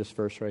mainly from this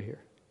verse right here,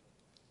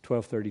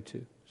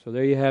 12:32. So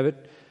there you have it.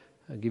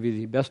 I'll give you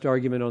the best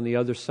argument on the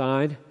other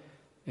side,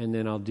 and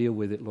then I'll deal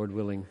with it, Lord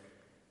willing,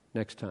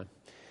 next time.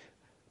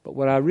 But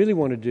what I really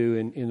want to do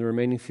in the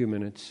remaining few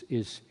minutes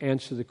is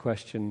answer the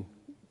question,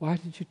 why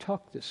did you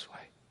talk this way?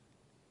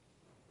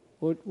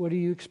 What do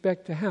you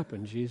expect to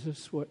happen,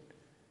 Jesus?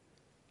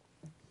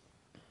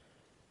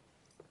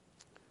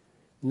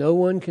 No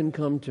one can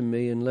come to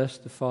me unless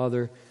the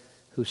Father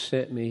who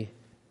sent me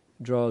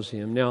draws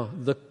him. Now,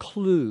 the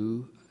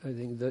clue, I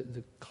think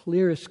the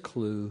clearest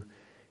clue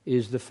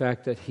is the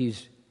fact that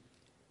he's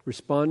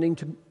responding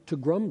to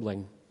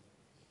grumbling.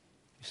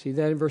 You see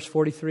that in verse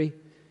 43?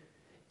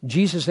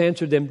 Jesus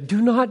answered them, "Do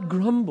not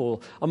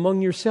grumble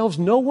among yourselves.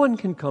 No one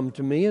can come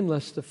to me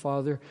unless the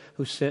Father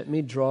who sent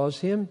me draws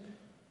him."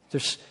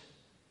 There's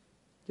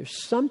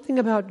something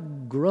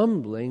about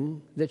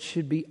grumbling that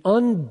should be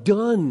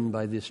undone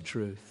by this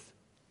truth.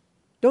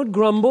 Don't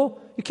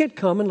grumble. You can't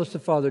come unless the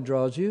Father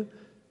draws you.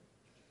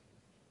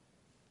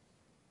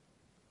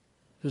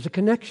 There's a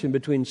connection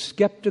between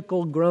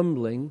skeptical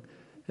grumbling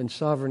and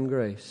sovereign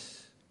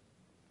grace.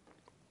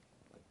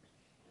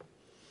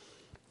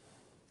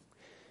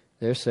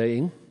 They're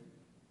saying,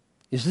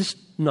 is this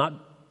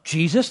not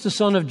Jesus, the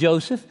son of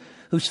Joseph,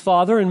 whose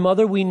father and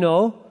mother we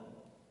know?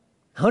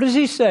 How does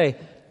he say,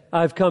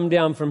 I've come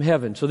down from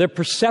heaven? So their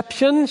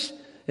perceptions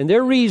and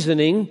their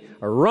reasoning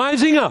are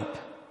rising up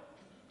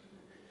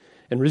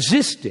and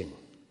resisting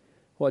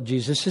what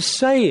Jesus is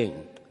saying.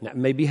 And that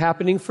may be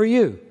happening for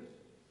you.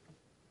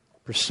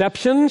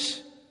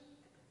 Perceptions,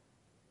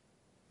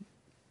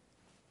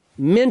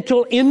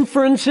 mental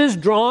inferences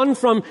drawn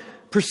from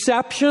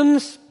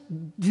perceptions.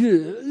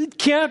 It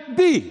can't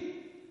be.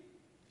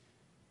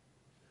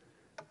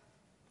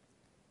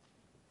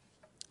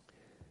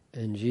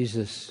 And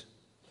Jesus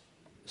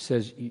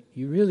says,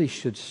 you really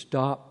should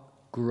stop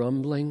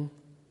grumbling,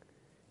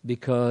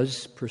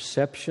 because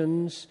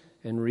perceptions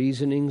and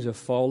reasonings of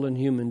fallen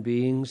human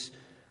beings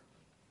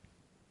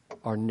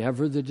are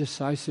never the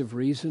decisive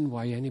reason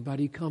why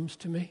anybody comes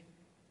to me.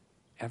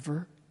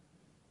 Ever.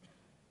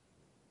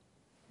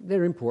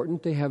 They're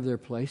important. They have their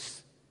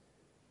place.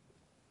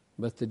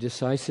 But the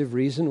decisive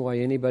reason why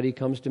anybody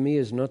comes to me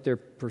is not their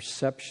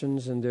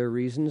perceptions and their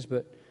reasons,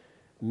 but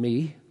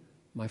me,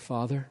 my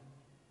Father.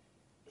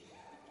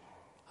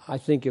 I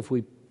think if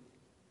we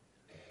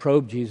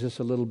probe Jesus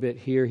a little bit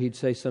here, he'd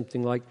say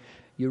something like,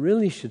 you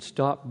really should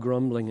stop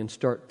grumbling and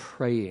start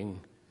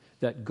praying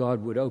that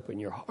God would open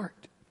your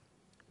heart.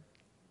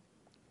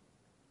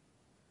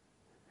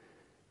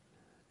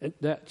 And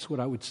that's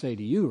what I would say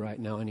to you right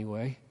now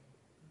anyway.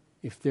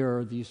 If there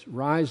are these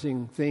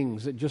rising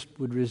things that just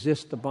would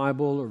resist the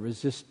Bible or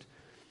resist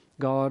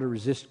God or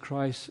resist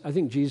Christ, I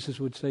think Jesus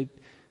would say,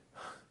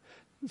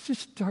 let's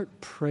just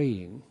start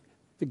praying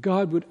that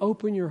God would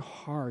open your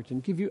heart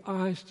and give you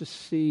eyes to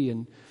see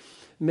and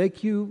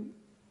make you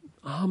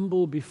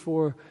humble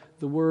before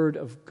the Word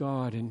of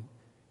God and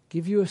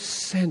give you a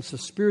sense, a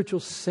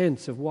spiritual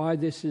sense of why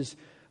this is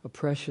a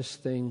precious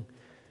thing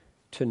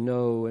to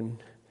know.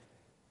 And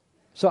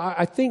so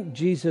I think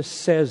Jesus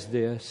says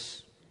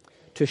this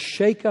to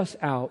shake us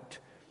out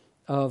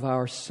of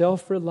our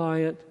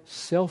self-reliant,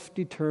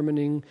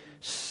 self-determining,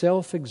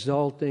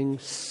 self-exalting,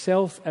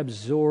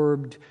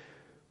 self-absorbed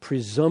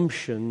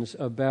presumptions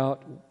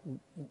about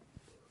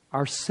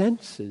our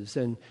senses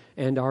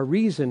and our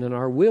reason and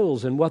our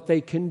wills and what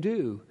they can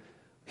do.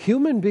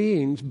 Human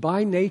beings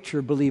by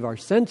nature believe our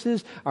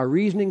senses, our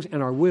reasonings,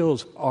 and our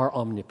wills are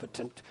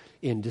omnipotent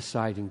in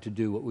deciding to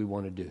do what we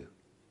want to do.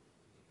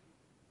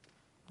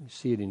 You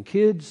see it in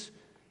kids,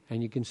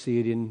 and you can see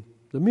it in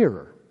the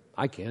mirror.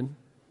 I can.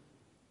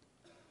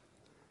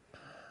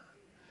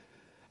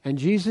 And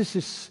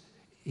Jesus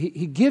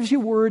He gives you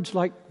words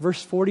like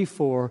verse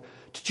 44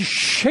 to just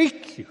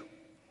shake you.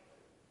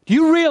 Do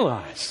you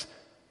realize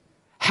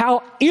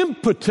how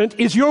impotent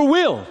is your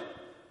will?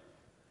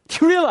 Do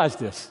you realize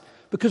this?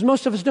 Because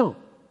most of us don't.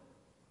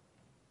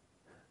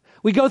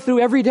 We go through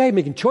every day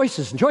making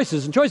choices and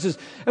choices and choices,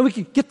 and we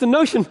can get the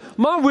notion,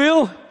 my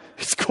will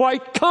is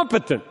quite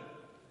competent.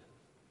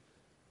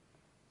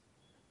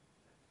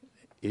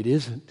 It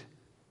isn't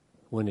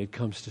when it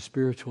comes to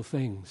spiritual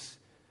things.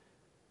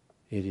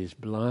 It is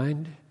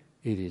blind,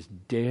 it is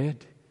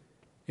dead,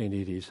 and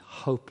it is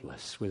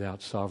hopeless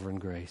without sovereign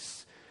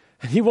grace.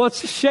 And He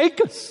wants to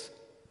shake us.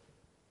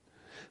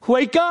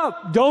 Wake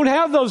up. Don't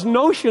have those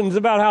notions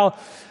about how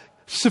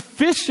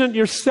sufficient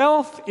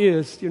yourself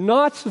is. You're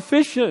not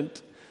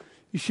sufficient.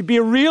 You should be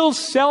a real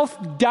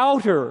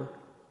self-doubter.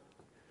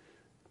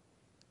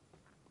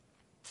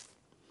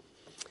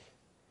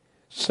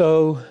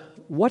 So,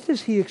 what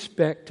does He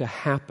expect to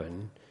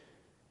happen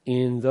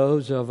in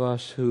those of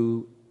us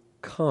who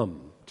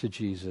come to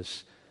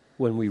Jesus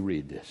when we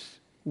read this?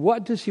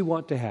 What does He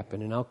want to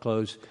happen? And I'll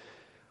close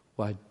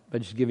by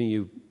just giving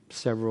you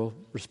several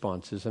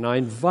responses. And I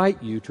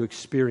invite you to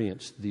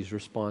experience these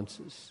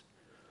responses.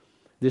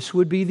 This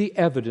would be the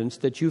evidence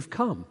that you've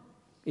come.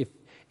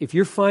 If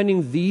you're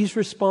finding these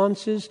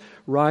responses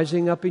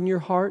rising up in your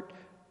heart,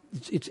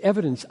 it's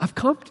evidence. I've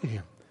come to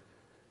Him.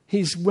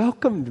 He's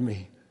welcomed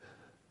me.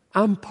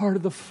 I'm part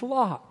of the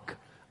flock.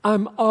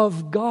 I'm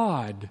of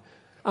God.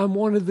 I'm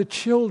one of the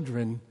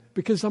children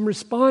because I'm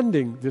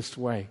responding this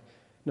way.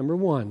 Number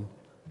one,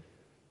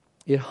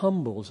 it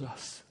humbles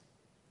us.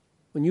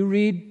 When you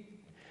read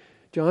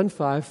John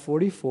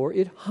 5:44,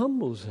 it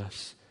humbles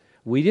us.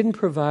 We didn't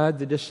provide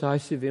the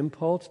decisive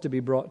impulse to be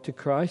brought to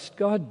Christ.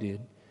 God did.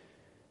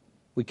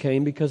 We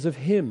came because of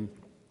Him.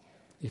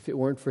 If it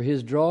weren't for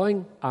His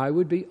drawing, I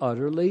would be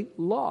utterly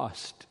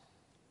lost.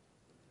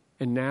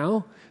 And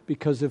now,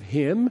 because of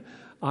Him,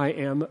 I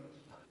am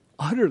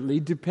utterly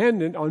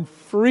dependent on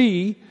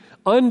free,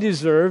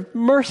 undeserved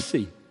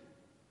mercy.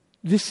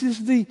 This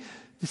is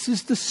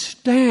the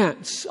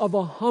stance of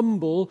a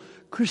humble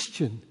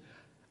Christian.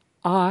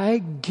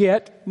 I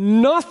get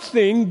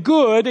nothing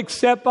good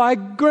except by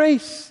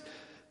grace.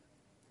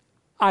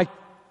 I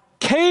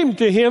came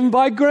to Him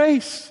by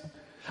grace.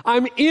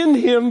 I'm in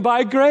Him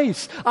by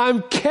grace.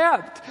 I'm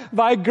kept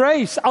by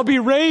grace. I'll be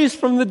raised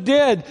from the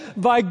dead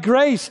by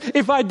grace.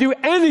 If I do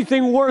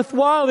anything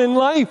worthwhile in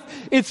life,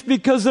 it's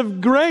because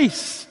of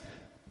grace.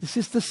 This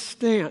is the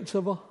stance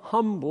of a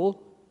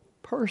humble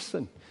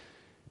person.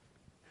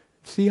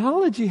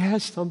 Theology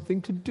has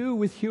something to do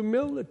with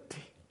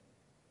humility.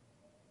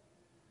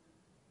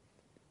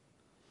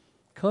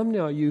 Come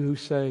now, you who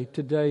say,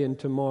 today and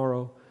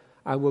tomorrow,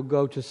 I will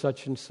go to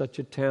such and such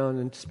a town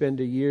and spend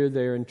a year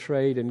there and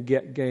trade and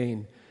get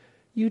gain.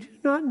 You do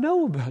not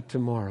know about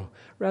tomorrow.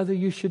 Rather,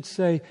 you should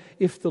say,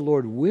 if the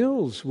Lord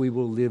wills, we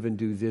will live and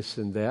do this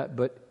and that.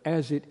 But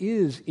as it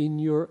is, in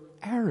your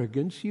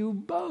arrogance, you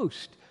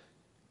boast.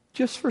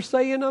 Just for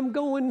saying, I'm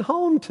going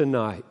home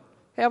tonight.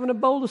 Having a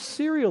bowl of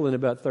cereal in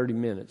about 30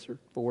 minutes or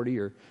 40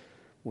 or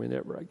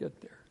whenever I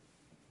get there.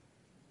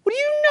 What do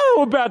you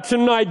know about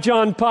tonight,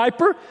 John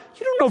Piper?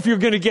 You don't know if you're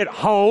going to get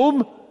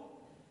home.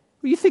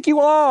 Who do you think you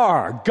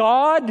are?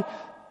 God?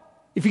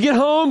 If you get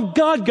home,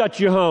 God got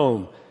you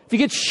home. If you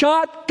get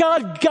shot,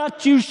 God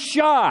got you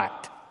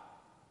shot.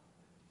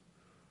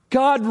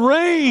 God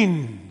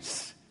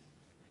reigns.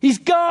 He's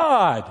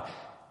God.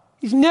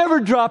 He's never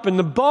dropping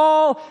the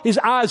ball. His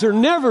eyes are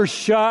never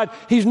shut.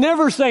 He's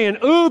never saying,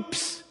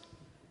 oops.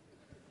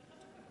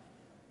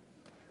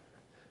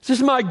 This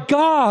is my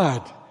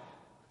God.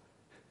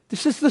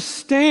 This is the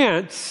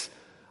stance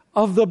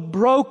of the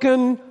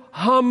broken,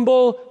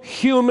 humble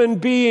human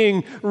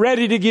being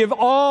ready to give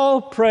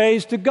all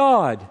praise to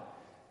God.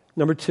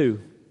 Number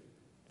two,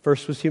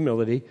 first was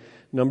humility.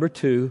 Number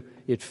two,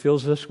 it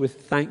fills us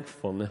with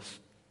thankfulness.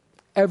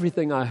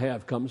 Everything I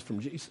have comes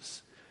from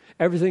Jesus.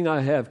 Everything I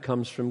have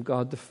comes from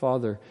God the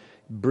Father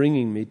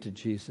bringing me to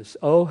Jesus.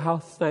 Oh, how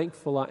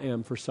thankful I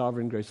am for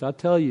sovereign grace. I'll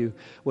tell you,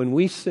 when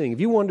we sing, if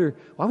you wonder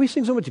why we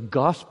sing so much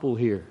gospel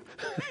here,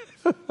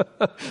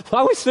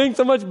 why we sing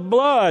so much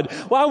blood,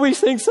 why we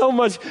sing so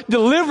much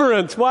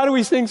deliverance, why do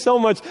we sing so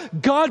much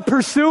God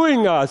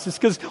pursuing us? It's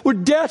because we're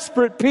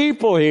desperate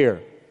people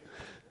here.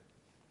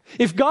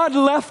 If God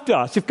left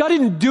us, if God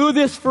didn't do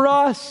this for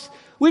us,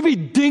 we'd be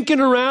dinking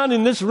around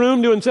in this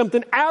room doing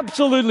something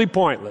absolutely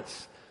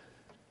pointless.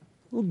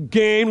 Little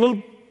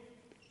game,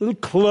 little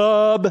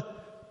club,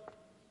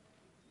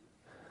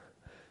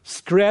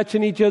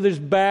 scratching each other's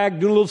back,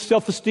 doing a little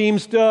self-esteem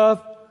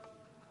stuff.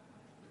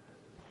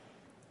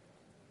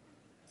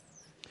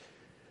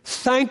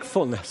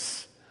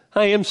 Thankfulness.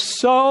 I am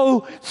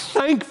so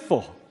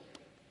thankful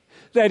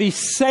that He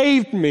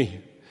saved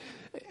me.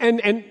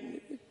 And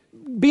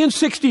being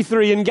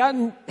 63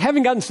 and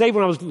having gotten saved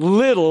when I was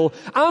little,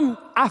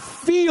 I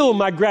feel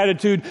my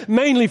gratitude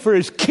mainly for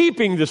His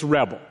keeping this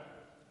rebel.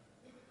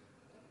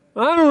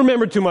 I don't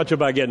remember too much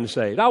about getting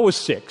saved. I was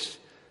 6.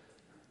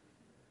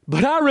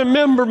 But I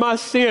remember my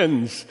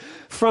sins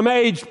from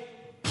age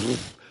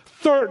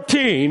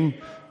 13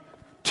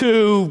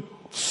 to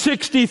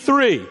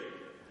 63.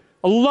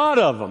 A lot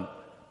of them.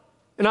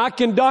 And I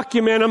can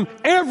document them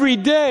every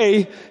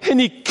day, and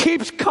He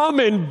keeps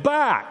coming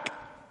back.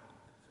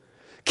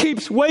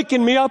 Keeps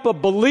waking me up a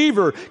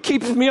believer.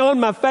 Keeps me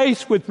on my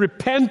face with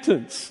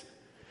repentance.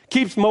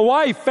 Keeps my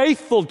wife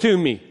faithful to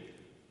me.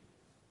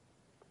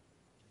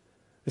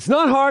 It's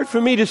not hard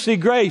for me to see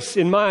grace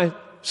in my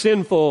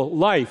sinful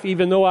life,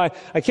 even though I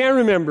can't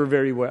remember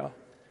very well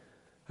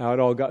how it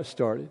all got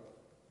started.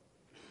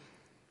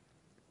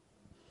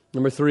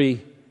 Number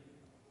 3,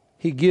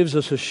 He gives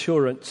us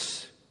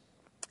assurance.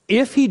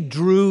 If He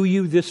drew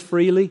you this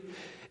freely,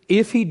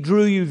 if He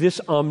drew you this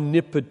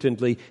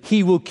omnipotently,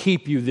 He will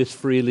keep you this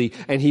freely,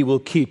 and He will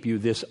keep you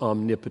this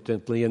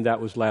omnipotently. And that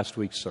was last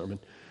week's sermon.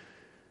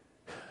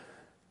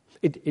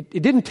 It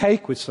didn't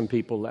take with some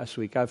people last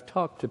week. I've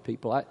talked to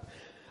people.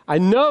 I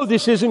know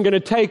this isn't going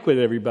to take with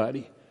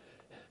everybody.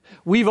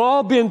 We've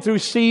all been through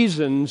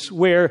seasons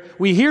where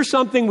we hear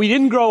something we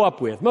didn't grow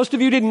up with. Most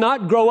of you did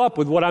not grow up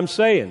with what I'm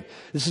saying.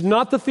 This is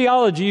not the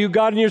theology you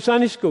got in your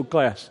Sunday school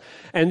class.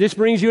 And this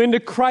brings you into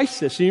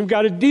crisis, and you've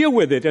got to deal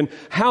with it. And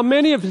how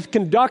many of us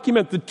can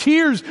document the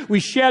tears we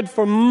shed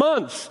for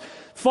months?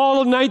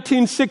 Fall of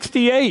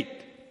 1968,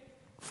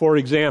 for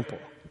example.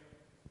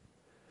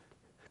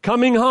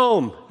 Coming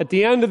home at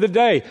the end of the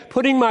day,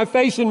 putting my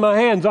face in my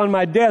hands on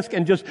my desk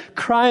and just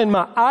crying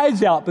my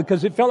eyes out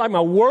because it felt like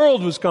my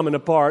world was coming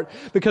apart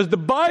because the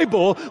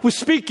Bible was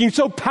speaking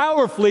so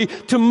powerfully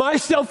to my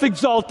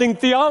self-exalting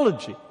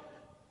theology.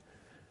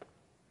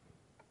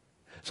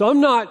 So I'm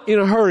not in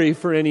a hurry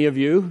for any of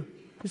you.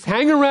 Just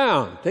hang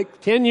around. Take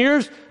 10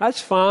 years,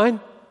 that's fine.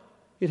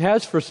 It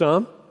has for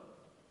some.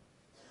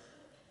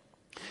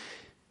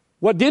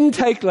 What didn't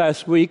take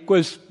last week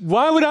was,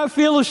 why would I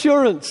feel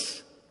assurance?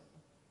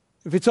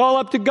 If it's all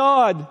up to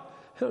God.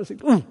 I was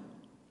like,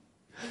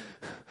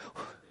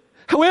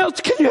 How else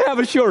can you have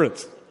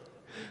assurance?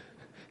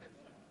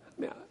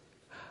 Now,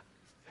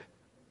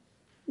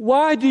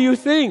 why do you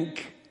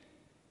think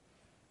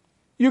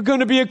you're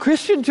going to be a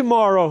Christian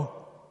tomorrow?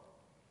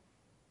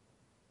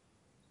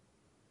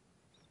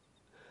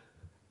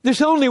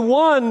 There's only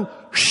one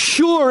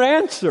sure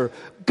answer.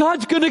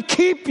 God's going to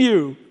keep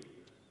you.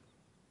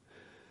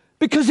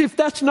 Because if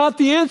that's not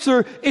the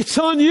answer, it's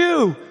on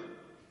you.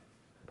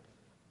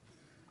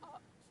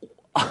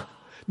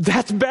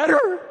 That's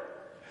better.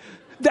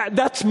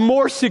 That's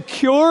more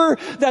secure.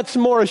 That's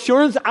more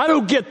assurance. I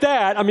don't get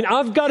that. I mean,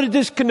 I've got to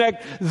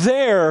disconnect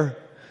there.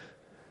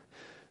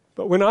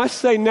 But when I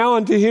say, now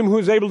unto him who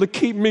is able to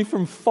keep me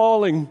from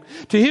falling,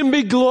 to him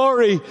be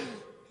glory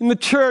in the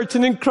church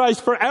and in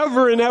Christ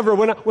forever and ever.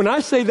 When I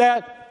say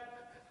that,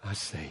 I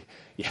say,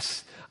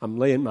 yes, I'm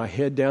laying my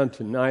head down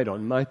tonight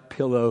on my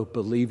pillow,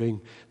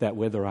 believing that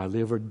whether I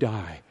live or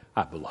die,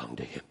 I belong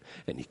to him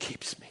and he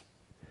keeps me.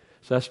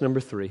 So that's number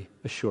 3,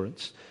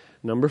 assurance.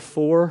 Number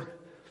 4,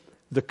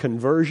 the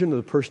conversion of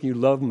the person you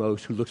love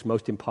most who looks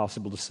most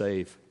impossible to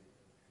save.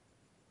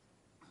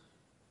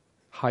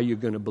 How are you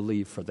going to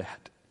believe for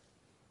that?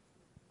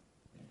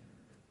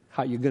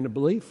 How are you going to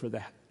believe for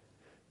that?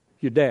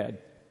 Your dad,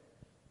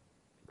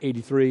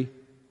 83,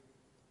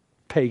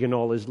 pagan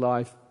all his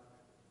life,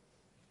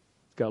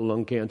 got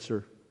lung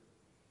cancer,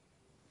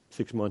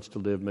 6 months to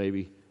live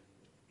maybe.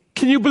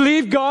 Can you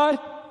believe God?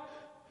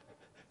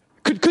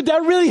 Could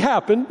that really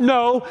happen?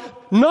 No,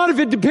 not if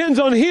it depends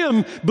on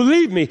him,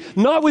 believe me,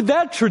 not with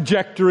that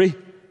trajectory.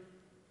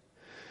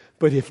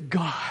 But if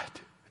God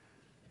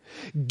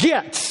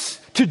gets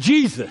to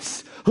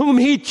Jesus, whom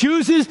he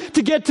chooses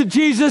to get to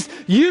Jesus,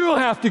 you don't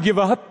have to give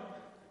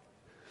up.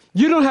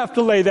 You don't have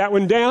to lay that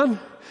one down.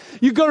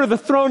 You go to the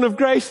throne of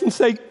grace and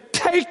say,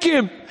 take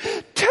him,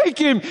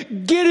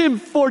 get him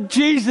for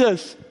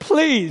Jesus,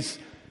 please.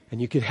 And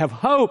you can have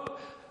hope.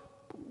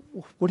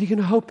 What are you going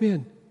to hope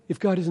in if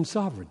God isn't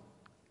sovereign?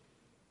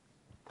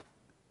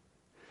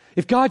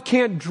 If God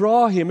can't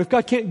draw him, if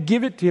God can't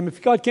give it to him, if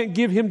God can't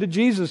give him to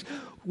Jesus,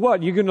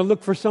 what? You're going to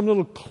look for some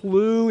little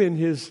clue in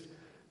his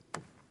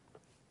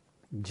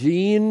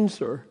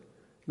genes, or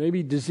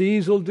maybe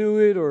disease will do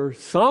it, or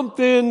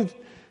something.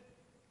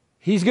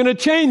 He's going to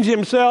change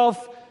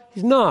himself.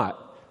 He's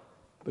not.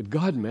 But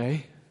God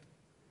may.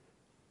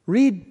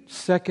 Read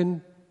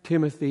 2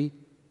 Timothy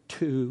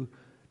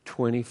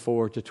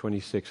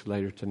 2:24-26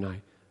 later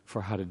tonight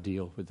for how to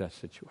deal with that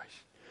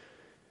situation.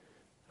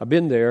 I've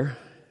been there,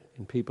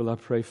 and people I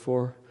pray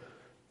for,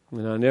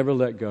 and I never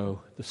let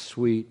go the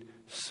sweet,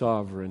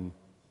 sovereign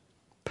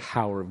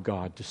power of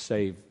God to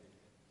save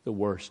the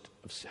worst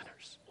of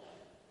sinners.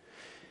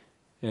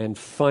 And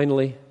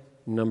finally,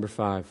 number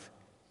 5,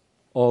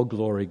 all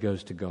glory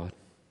goes to God.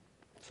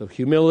 So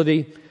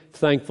humility,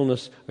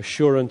 thankfulness,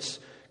 assurance,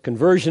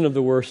 conversion of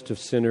the worst of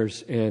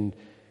sinners, and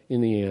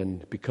in the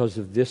end, because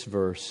of this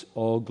verse,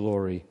 all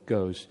glory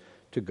goes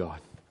to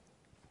God.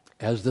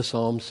 As the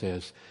psalm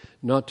says,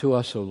 not to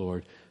us, O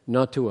Lord,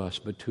 not to us,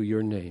 but to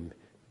your name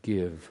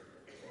give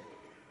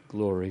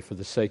glory for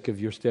the sake of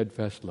your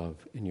steadfast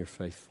love and your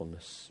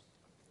faithfulness.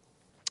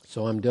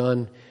 So I'm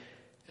done,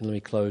 and let me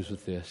close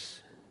with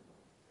this.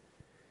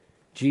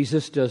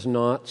 Jesus does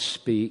not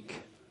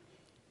speak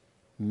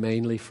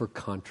mainly for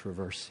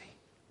controversy.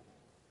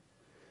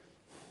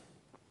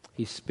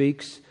 He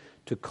speaks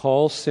to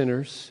call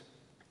sinners.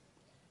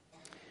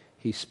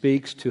 He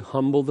speaks to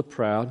humble the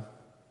proud.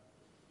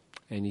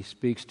 And he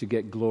speaks to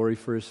get glory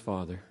for his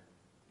Father.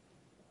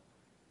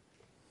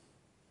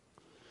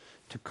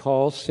 To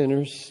call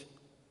sinners,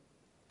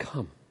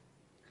 come.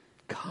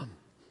 Come.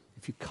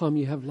 If you come,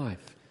 you have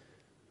life.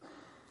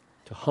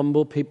 To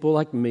humble people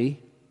like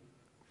me.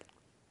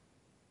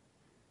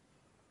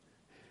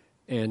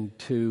 And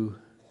to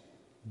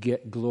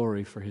get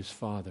glory for his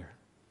Father.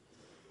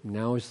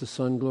 Now is the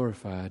Son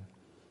glorified,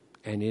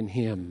 and in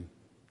him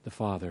the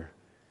Father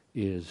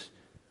is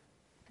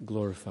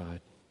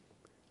glorified.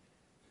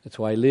 That's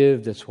why he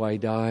lived, that's why he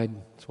died,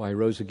 that's why he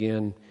rose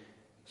again.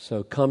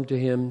 So come to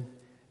him,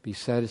 be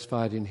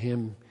satisfied in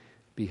him,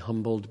 be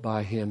humbled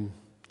by him,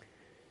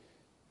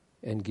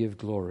 and give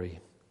glory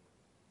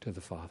to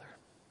the Father.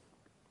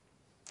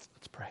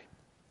 Let's pray.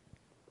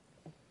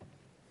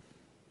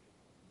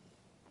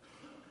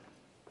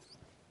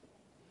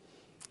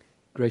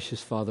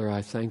 Gracious Father,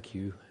 I thank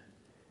you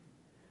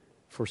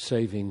for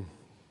saving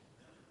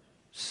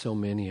so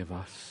many of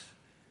us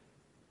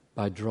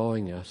by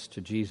drawing us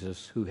to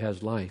Jesus who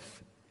has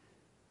life.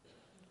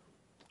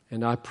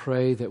 And I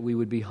pray that we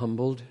would be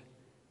humbled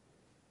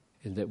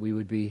and that we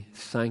would be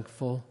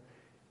thankful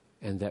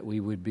and that we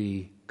would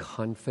be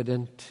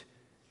confident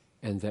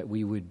and that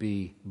we would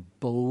be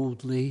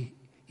boldly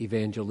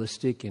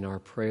evangelistic in our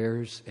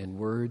prayers and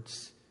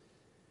words.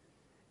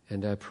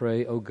 And I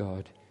pray, O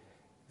God,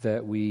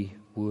 that we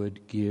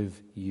would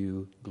give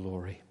you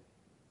glory.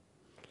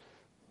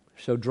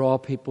 So draw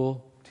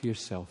people to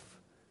yourself.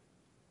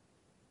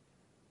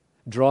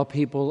 Draw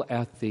people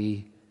at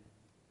the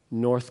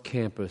North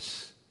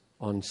Campus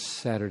on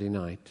Saturday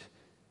night.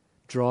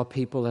 Draw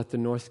people at the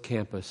North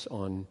Campus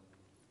on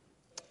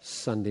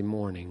Sunday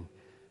morning.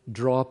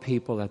 Draw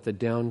people at the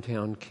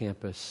downtown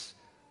campus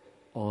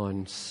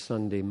on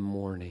Sunday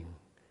morning.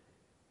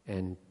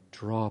 And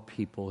draw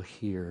people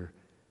here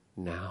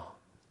now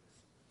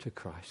to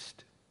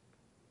Christ.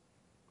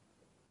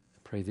 I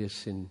pray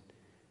this in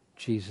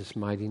Jesus'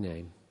 mighty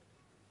name.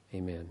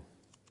 Amen.